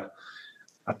end where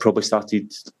I probably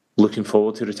started looking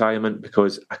forward to retirement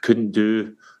because I couldn't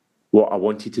do what I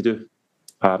wanted to do.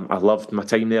 I loved my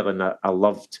time there, and I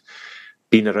loved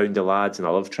being around the lads, and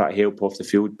I loved trying to help off the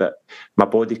field, but my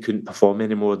body couldn't perform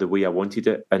anymore the way I wanted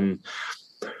it. And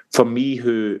for me,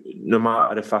 who, no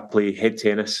matter if I play head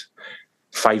tennis,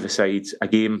 5-a-side, a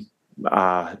game,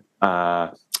 a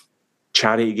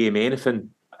charity game,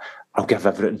 anything, I'll give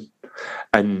everything.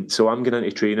 And so I'm going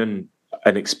into training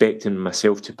and expecting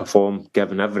myself to perform,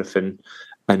 giving everything,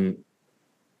 and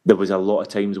there was a lot of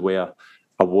times where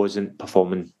I wasn't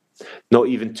performing, not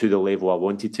even to the level I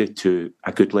wanted to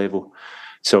a good level.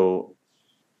 So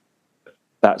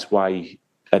that's why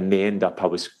in the end up I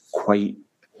was quite,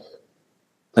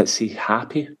 let's say,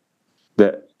 happy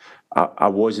that I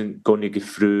wasn't going to go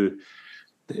through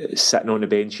sitting on the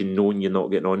bench and knowing you're not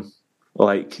getting on.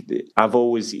 Like I've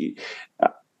always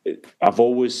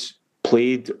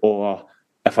played, or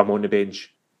if I'm on the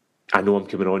bench, I know I'm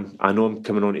coming on. I know I'm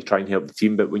coming on to try and help the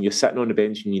team. But when you're sitting on the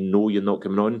bench and you know you're not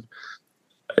coming on,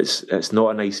 it's not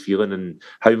a nice feeling. And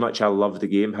how much I love the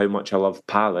game, how much I love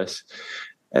Palace,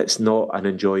 it's not an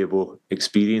enjoyable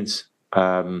experience.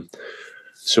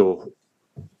 So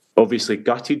obviously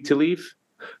gutted to leave,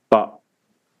 but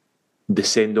the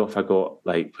send off I got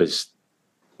was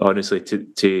honestly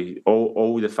to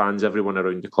all the fans, everyone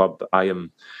around the club. I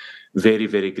am very,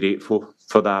 very grateful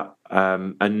for that.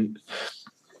 And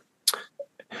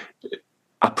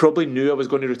I probably knew I was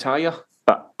going to retire,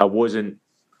 but I wasn't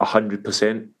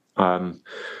 100%.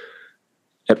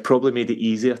 It probably made it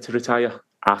easier to retire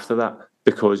after that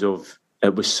because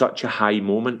it was such a high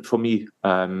moment for me.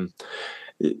 I'm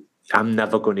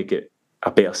never going to get a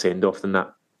better send-off than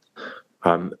that.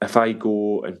 If I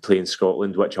go and play in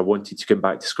Scotland, which I wanted to come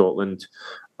back to Scotland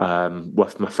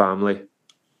with my family,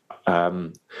 I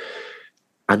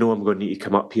know I'm going to need to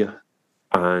come up here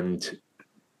and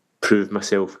prove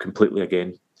myself completely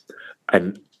again.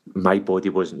 And my body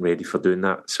wasn't ready for doing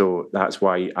that. So that's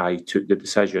why I took the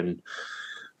decision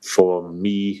for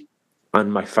me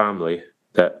and my family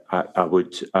that I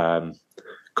would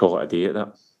call it a day at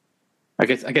that. I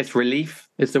guess relief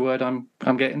is the word I'm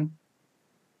getting.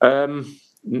 No,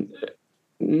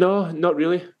 not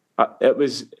really. I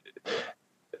was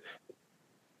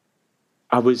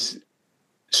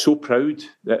so proud,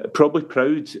 probably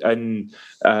proud, and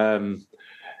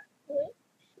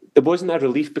it wasn't a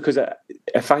relief because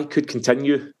if I could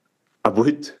continue, I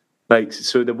would.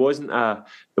 So there wasn't a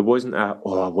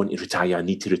oh, I want to retire, I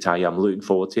need to retire, I'm looking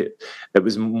forward to it. It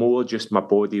was more just my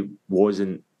body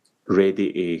wasn't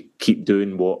ready to keep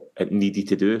doing what it needed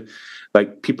to do.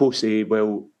 Like people say,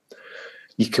 well,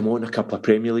 you come on a couple of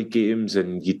Premier League games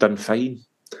and you've done fine,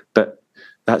 but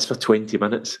that's for 20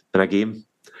 minutes in a game.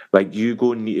 Like you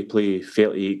go and need to play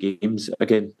 38 games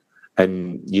again,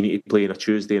 and you need to play on a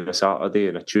Tuesday and a Saturday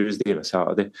and a Tuesday and a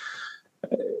Saturday.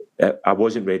 I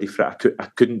wasn't ready for it. I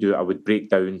couldn't do it. I would break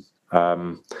down,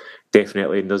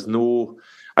 definitely. And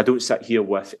I don't sit here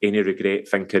with any regret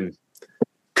thinking,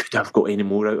 could I have got any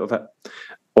more out of it?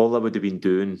 All I would have been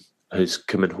doing is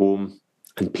coming home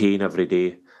and paying every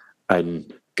day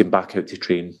and going back out to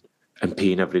train and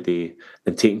paying every day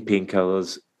and taking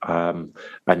painkillers.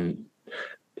 And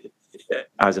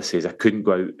as I say, I couldn't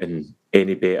go out in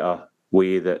any better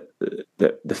way that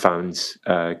the fans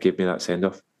gave me that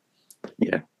send-off.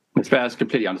 Yeah, that's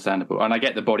completely understandable. And I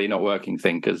get the body not working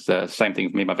thing because same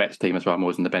thing for me, my vets team as well. I'm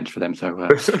always on the bench for them. So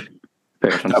very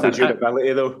much that was your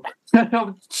ability, though.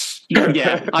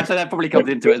 Yeah, I'd say that probably comes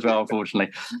into it as well,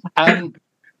 unfortunately.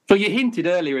 So you hinted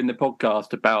earlier in the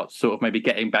podcast about sort of maybe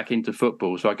getting back into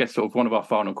football. So I guess sort of one of our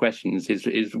final questions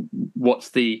is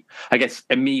what's the, I guess,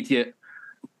 immediate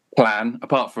plan,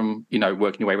 apart from,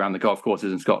 working your way around the golf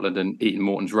courses in Scotland and eating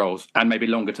Morton's rolls, and maybe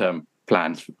longer term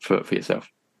plans for yourself?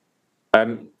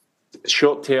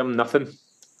 Short term, nothing.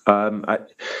 A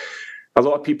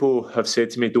lot of people have said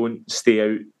to me, don't stay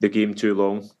out the game too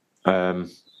long.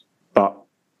 But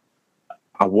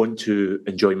I want to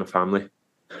enjoy my family.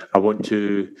 I want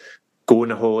to go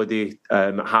on a holiday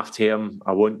at half term.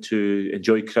 I want to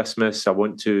enjoy Christmas. I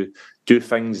want to do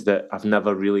things that I've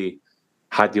never really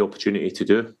had the opportunity to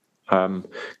do.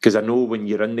 Because I know when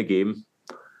you're in the game,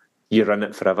 you're in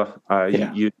it forever.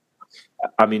 Roy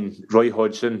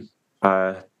Hodgson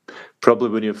probably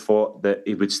wouldn't have thought that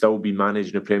he would still be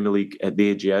managing the Premier League at the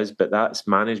age he is, but that's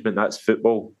management, that's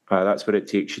football, that's where it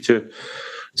takes you to.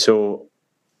 So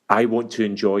I want to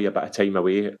enjoy a bit of time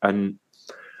away, and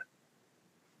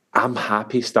I'm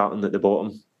happy starting at the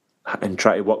bottom and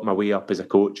try to work my way up as a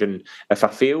coach. And if I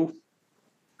fail,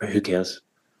 who cares?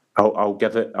 I'll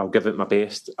give it my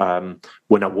best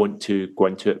when I want to go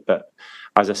into it. But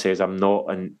as I says, I'm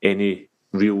not in any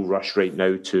real rush right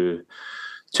now to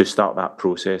start that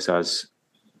process. As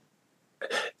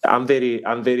I'm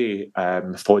very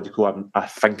methodical. I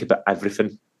think about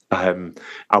everything.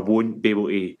 I won't be able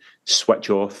to switch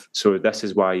off. So this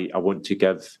is why I want to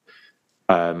give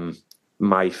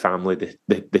my family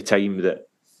the time that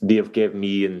they've given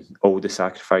me and all the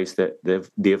sacrifice that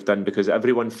they've done, because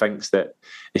everyone thinks that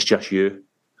it's just you.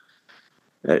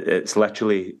 It's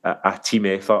literally a team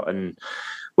effort, and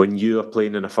when you are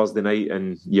playing on a Thursday night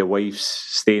and your wife's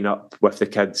staying up with the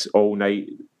kids all night,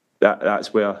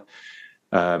 that's where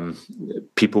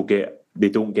people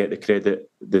don't get the credit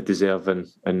they deserve,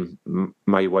 and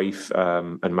my wife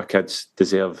and my kids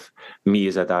deserve me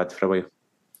as a dad for a while.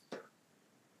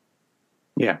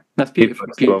 Yeah, that's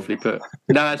beautifully put.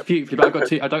 No, that's beautifully.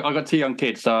 But I've got two young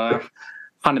kids, so I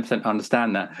 100%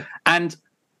 understand that. And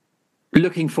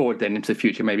looking forward then into the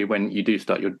future, maybe when you do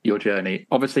start your journey,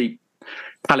 obviously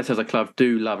Palace as a club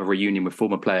do love a reunion with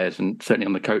former players, and certainly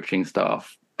on the coaching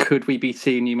staff. Could we be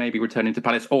seeing you maybe returning to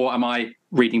Palace, or am I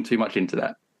reading too much into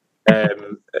that?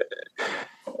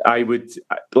 I would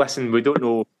listen. We don't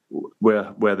know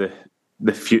where the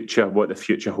future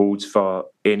holds for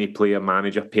any player,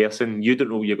 manager, person. You don't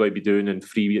know what you're going to be doing in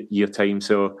 3 year time.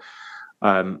 So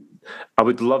I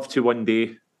would love to one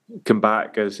day come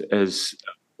back as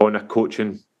on a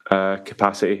coaching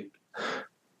capacity.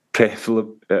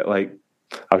 Preferably, like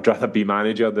I would rather be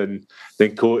manager than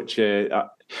coach.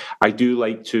 I do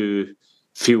like to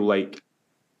feel like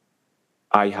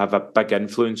I have a big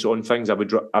influence on things. I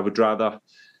would rather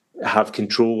have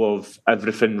control of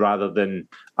everything rather than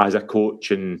as a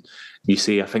coach and you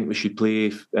say, I think we should play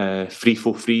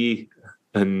 3-4-3,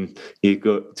 and you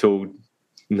got told,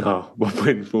 no, we're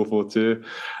playing 4-4-2.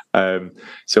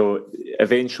 So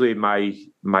eventually my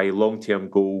long-term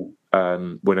goal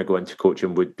when I go into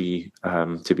coaching would be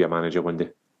to be a manager one day.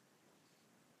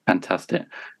 Fantastic.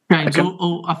 James,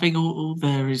 I think all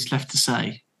there is left to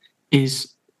say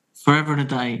is forever and a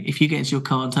day, if you get into your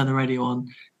car and turn the radio on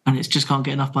and it's just Can't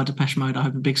Get Enough by Depeche Mode, I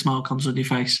hope a big smile comes on your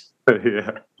face.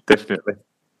 Yeah, definitely.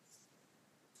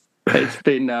 It's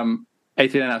been an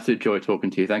absolute joy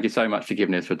talking to you. Thank you so much for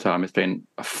giving us your time. It's been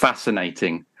a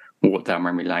fascinating walk down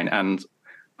memory lane, and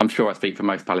I'm sure I speak for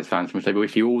most Palace fans when I say we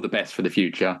wish you all the best for the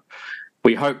future.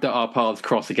 We hope that our paths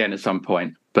cross again at some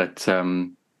point, but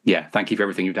yeah, thank you for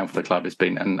everything you've done for the club. It's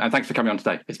been, and thanks for coming on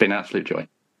today. It's been an absolute joy.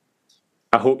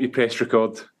 I hope you press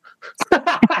record.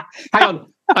 Hang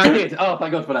on, I did. Oh,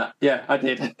 thank God for that. Yeah, I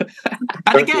did. And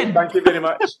again, thank you very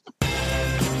much.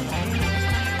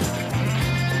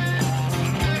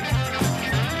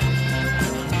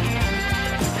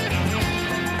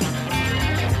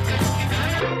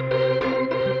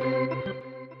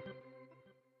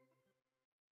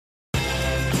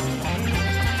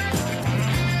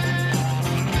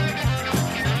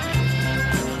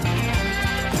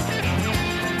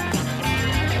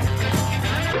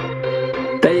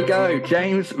 There you go,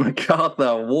 James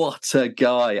McArthur. What a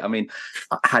guy. I mean,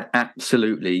 I had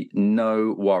absolutely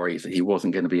no worries that he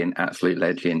wasn't going to be an absolute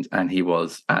legend, and he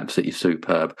was absolutely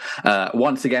superb.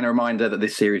 Once again, a reminder that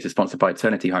this series is sponsored by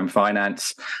Eternity Home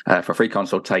Finance. For a free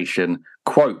consultation,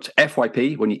 quote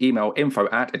FYP when you email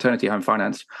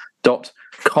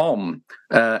info@eternityhomefinance.com.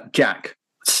 Jack,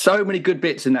 so many good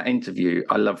bits in that interview.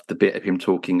 I loved the bit of him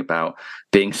talking about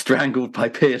being strangled by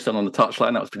Pearson on the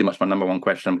touchline. That was pretty much my number one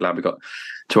question. I'm glad we got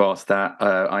to ask that.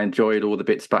 I enjoyed all the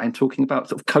bits about him talking about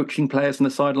sort of coaching players on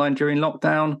the sideline during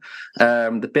lockdown.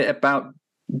 The bit about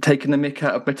taking the mick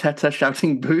out of Mateta,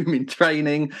 shouting boom in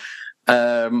training.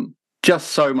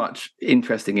 Just so much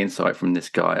interesting insight from this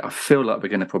guy. I feel like we're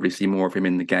going to probably see more of him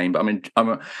in the game. But I mean,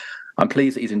 I'm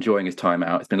pleased that he's enjoying his time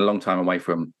out. It's been a long time away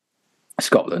from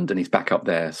Scotland, and he's back up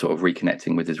there sort of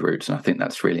reconnecting with his roots, and I think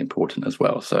that's really important as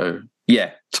well. So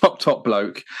yeah, top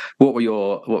bloke. What were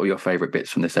your favourite bits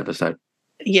from this episode?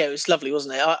 Yeah, it was lovely,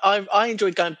 wasn't it? I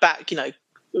enjoyed going back,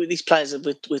 with these players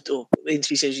with or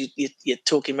interview series, you're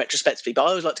talking retrospectively, but I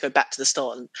always like to go back to the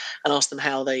start and ask them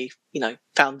how they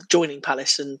found joining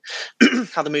Palace and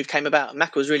how the move came about. And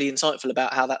Mac was really insightful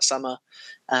about how that summer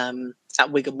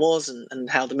at Wigan was and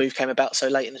how the move came about so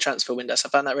late in the transfer window. So I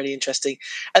found that really interesting.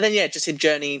 And then just him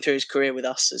journeying through his career with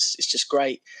us is just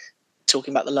great.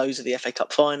 Talking about the lows of the FA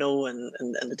Cup final and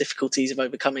the difficulties of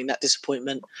overcoming that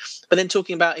disappointment, but then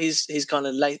talking about his kind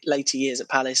of later years at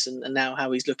Palace and now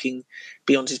how he's looking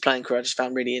beyond his playing career, I just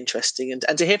found really interesting.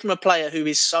 And to hear from a player who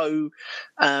is so,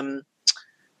 I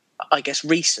guess,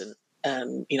 recent.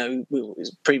 We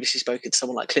previously spoken to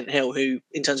someone like Clint Hill, who,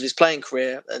 in terms of his playing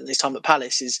career and his time at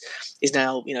Palace, is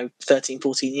now 13,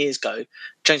 14 years ago.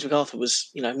 James McArthur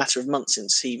was a matter of months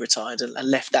since he retired and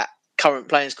left that current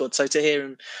playing squad. So to hear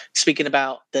him speaking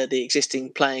about the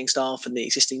existing playing staff and the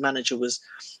existing manager was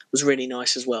really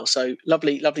nice as well. So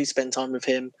lovely to spend time with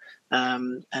him,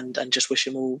 and just wish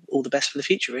him all the best for the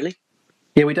future, really.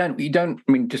 Yeah, you don't,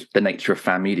 I mean, just the nature of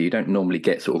fan media, you don't normally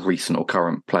get sort of recent or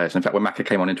current players. In fact, when Macca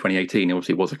came on in 2018, he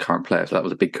obviously was a current player, so that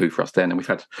was a big coup for us then. And we've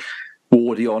had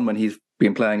Wardy on when he's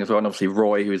been playing as well, and obviously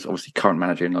Roy, who's obviously current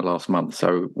manager in the last month.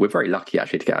 So we're very lucky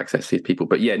actually to get access to these people.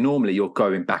 But yeah, normally you're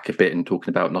going back a bit and talking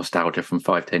about nostalgia from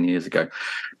 5-10 years ago.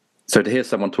 So to hear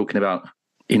someone talking about,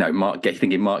 Mark Gahey,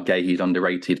 thinking Mark Gahey's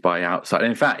underrated by outside. And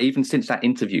in fact, even since that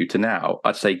interview to now,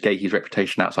 I'd say Gahey's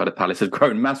reputation outside of Palace has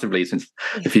grown massively since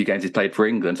the few games he's played for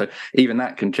England. So even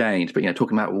that can change. But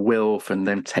talking about Wilf and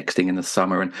them texting in the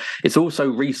summer, and it's all so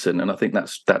recent, and I think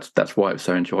that's why it's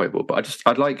so enjoyable. But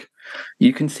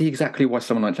you can see exactly why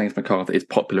someone like James McArthur is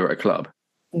popular at a club.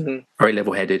 Mm-hmm. Very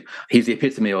level-headed. He's the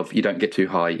epitome of you don't get too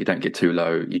high, you don't get too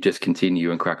low, you just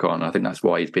continue and crack on. I think that's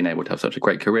why he's been able to have such a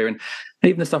great career. And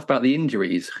even the stuff about the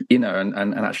injuries,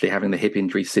 and actually having the hip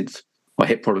injury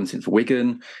hip problems since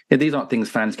Wigan. These aren't things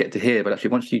fans get to hear, but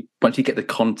actually once you get the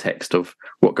context of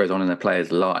what goes on in their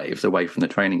players' lives away from the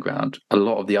training ground, a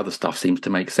lot of the other stuff seems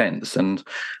to make sense. And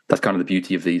that's kind of the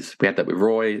beauty of these. We had that with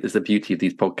Roy. There's the beauty of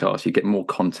these podcasts. You get more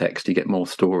context, you get more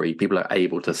story. People are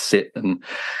able to sit and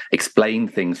explain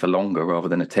things for longer rather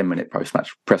than a 10-minute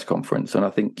post-match press conference. And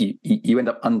I think you end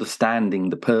up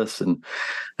understanding the person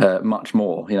much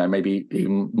more, maybe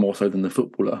even more so than the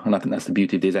footballer. And I think that's the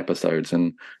beauty of these episodes.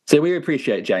 And so we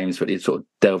appreciate James for sort of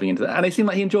delving into that. And it seemed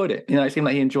like he enjoyed it. It seemed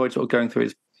like he enjoyed sort of going through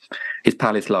his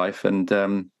Palace life. And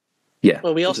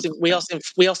well, we asked him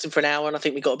for an hour, and I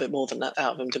think we got a bit more than that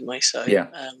out of him, didn't we? So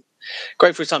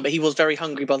great for his time. But he was very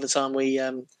hungry by the time we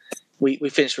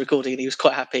finished recording, and he was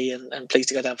quite happy and pleased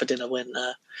to go down for dinner when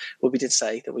we did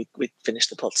say that we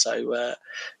finished the pod. So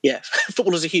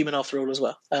football is a human after all as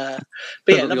well. But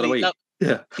yeah, lovely.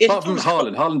 Apart from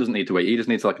Haaland doesn't need to eat. He just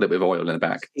needs like a little bit of oil in the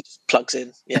back. He just plugs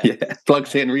in.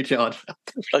 Plugs in, recharge.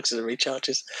 Plugs in and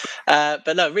recharges.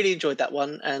 But no, really enjoyed that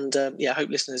one, and I hope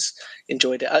listeners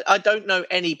enjoyed it. I don't know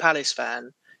any Palace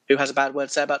fan who has a bad word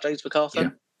to say about James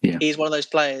McArthur. Yeah. He's one of those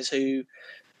players who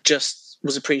just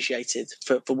was appreciated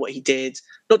for what he did,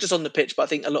 not just on the pitch, but I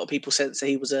think a lot of people sense that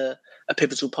he was a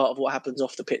pivotal part of what happens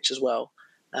off the pitch as well.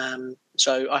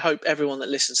 So I hope everyone that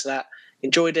listens to that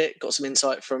enjoyed it, got some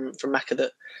insight from Macca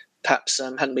that perhaps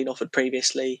hadn't been offered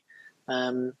previously.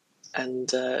 As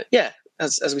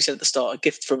we said at the start, a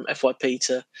gift from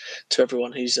FYP to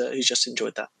everyone who's just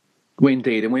enjoyed that. We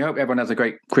indeed, and we hope everyone has a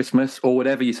great Christmas or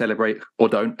whatever you celebrate or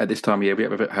don't at this time of year. We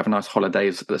have a nice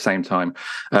holidays at the same time.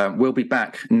 We'll be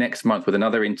back next month with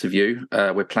another interview.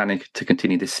 We're planning to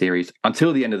continue this series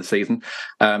until the end of the season.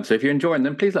 So if you're enjoying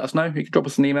them, please let us know. You can drop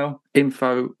us an email,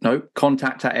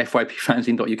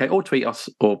 contact@fypfanzine.uk, or tweet us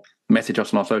or message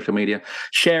us on our social media.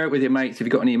 Share it with your mates. If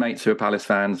you've got any mates who are Palace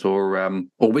fans or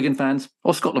Wigan fans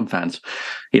or Scotland fans,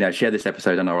 share this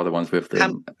episode and our other ones with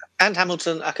them. And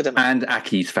Hamilton Academic. And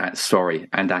Aki's fans.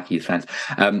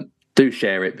 Do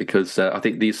share it, because I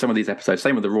think some of these episodes,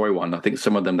 same with the Roy one, I think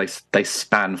some of them they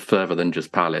span further than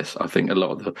just Palace. I think a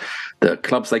lot of the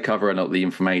clubs they cover and a lot of the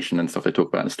information and stuff they talk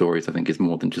about in the stories, I think, is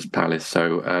more than just Palace.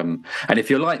 So and if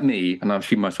you're like me, and I'm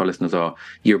sure most of our listeners are,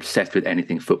 you're obsessed with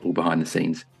anything football behind the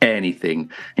scenes, anything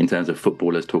in terms of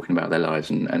footballers talking about their lives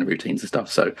and routines and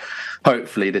stuff. So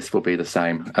hopefully this will be the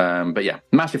same. But yeah,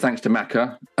 massive thanks to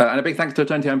Macca, and a big thanks to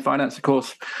Eternity Home Finance, of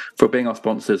course, for being our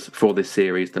sponsors for this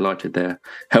series. Delighted they're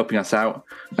helping us out.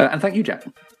 And thank you, Jack.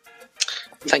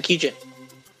 Thank you, Jim.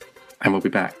 And we'll be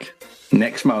back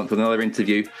next month with another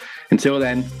interview. Until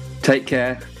then, take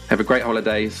care, have a great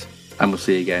holidays, and we'll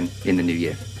see you again in the new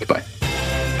year. Goodbye.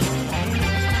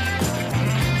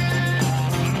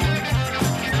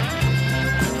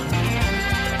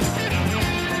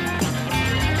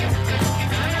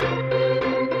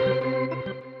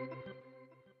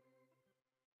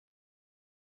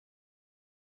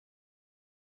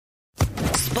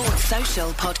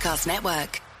 Social Podcast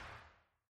Network.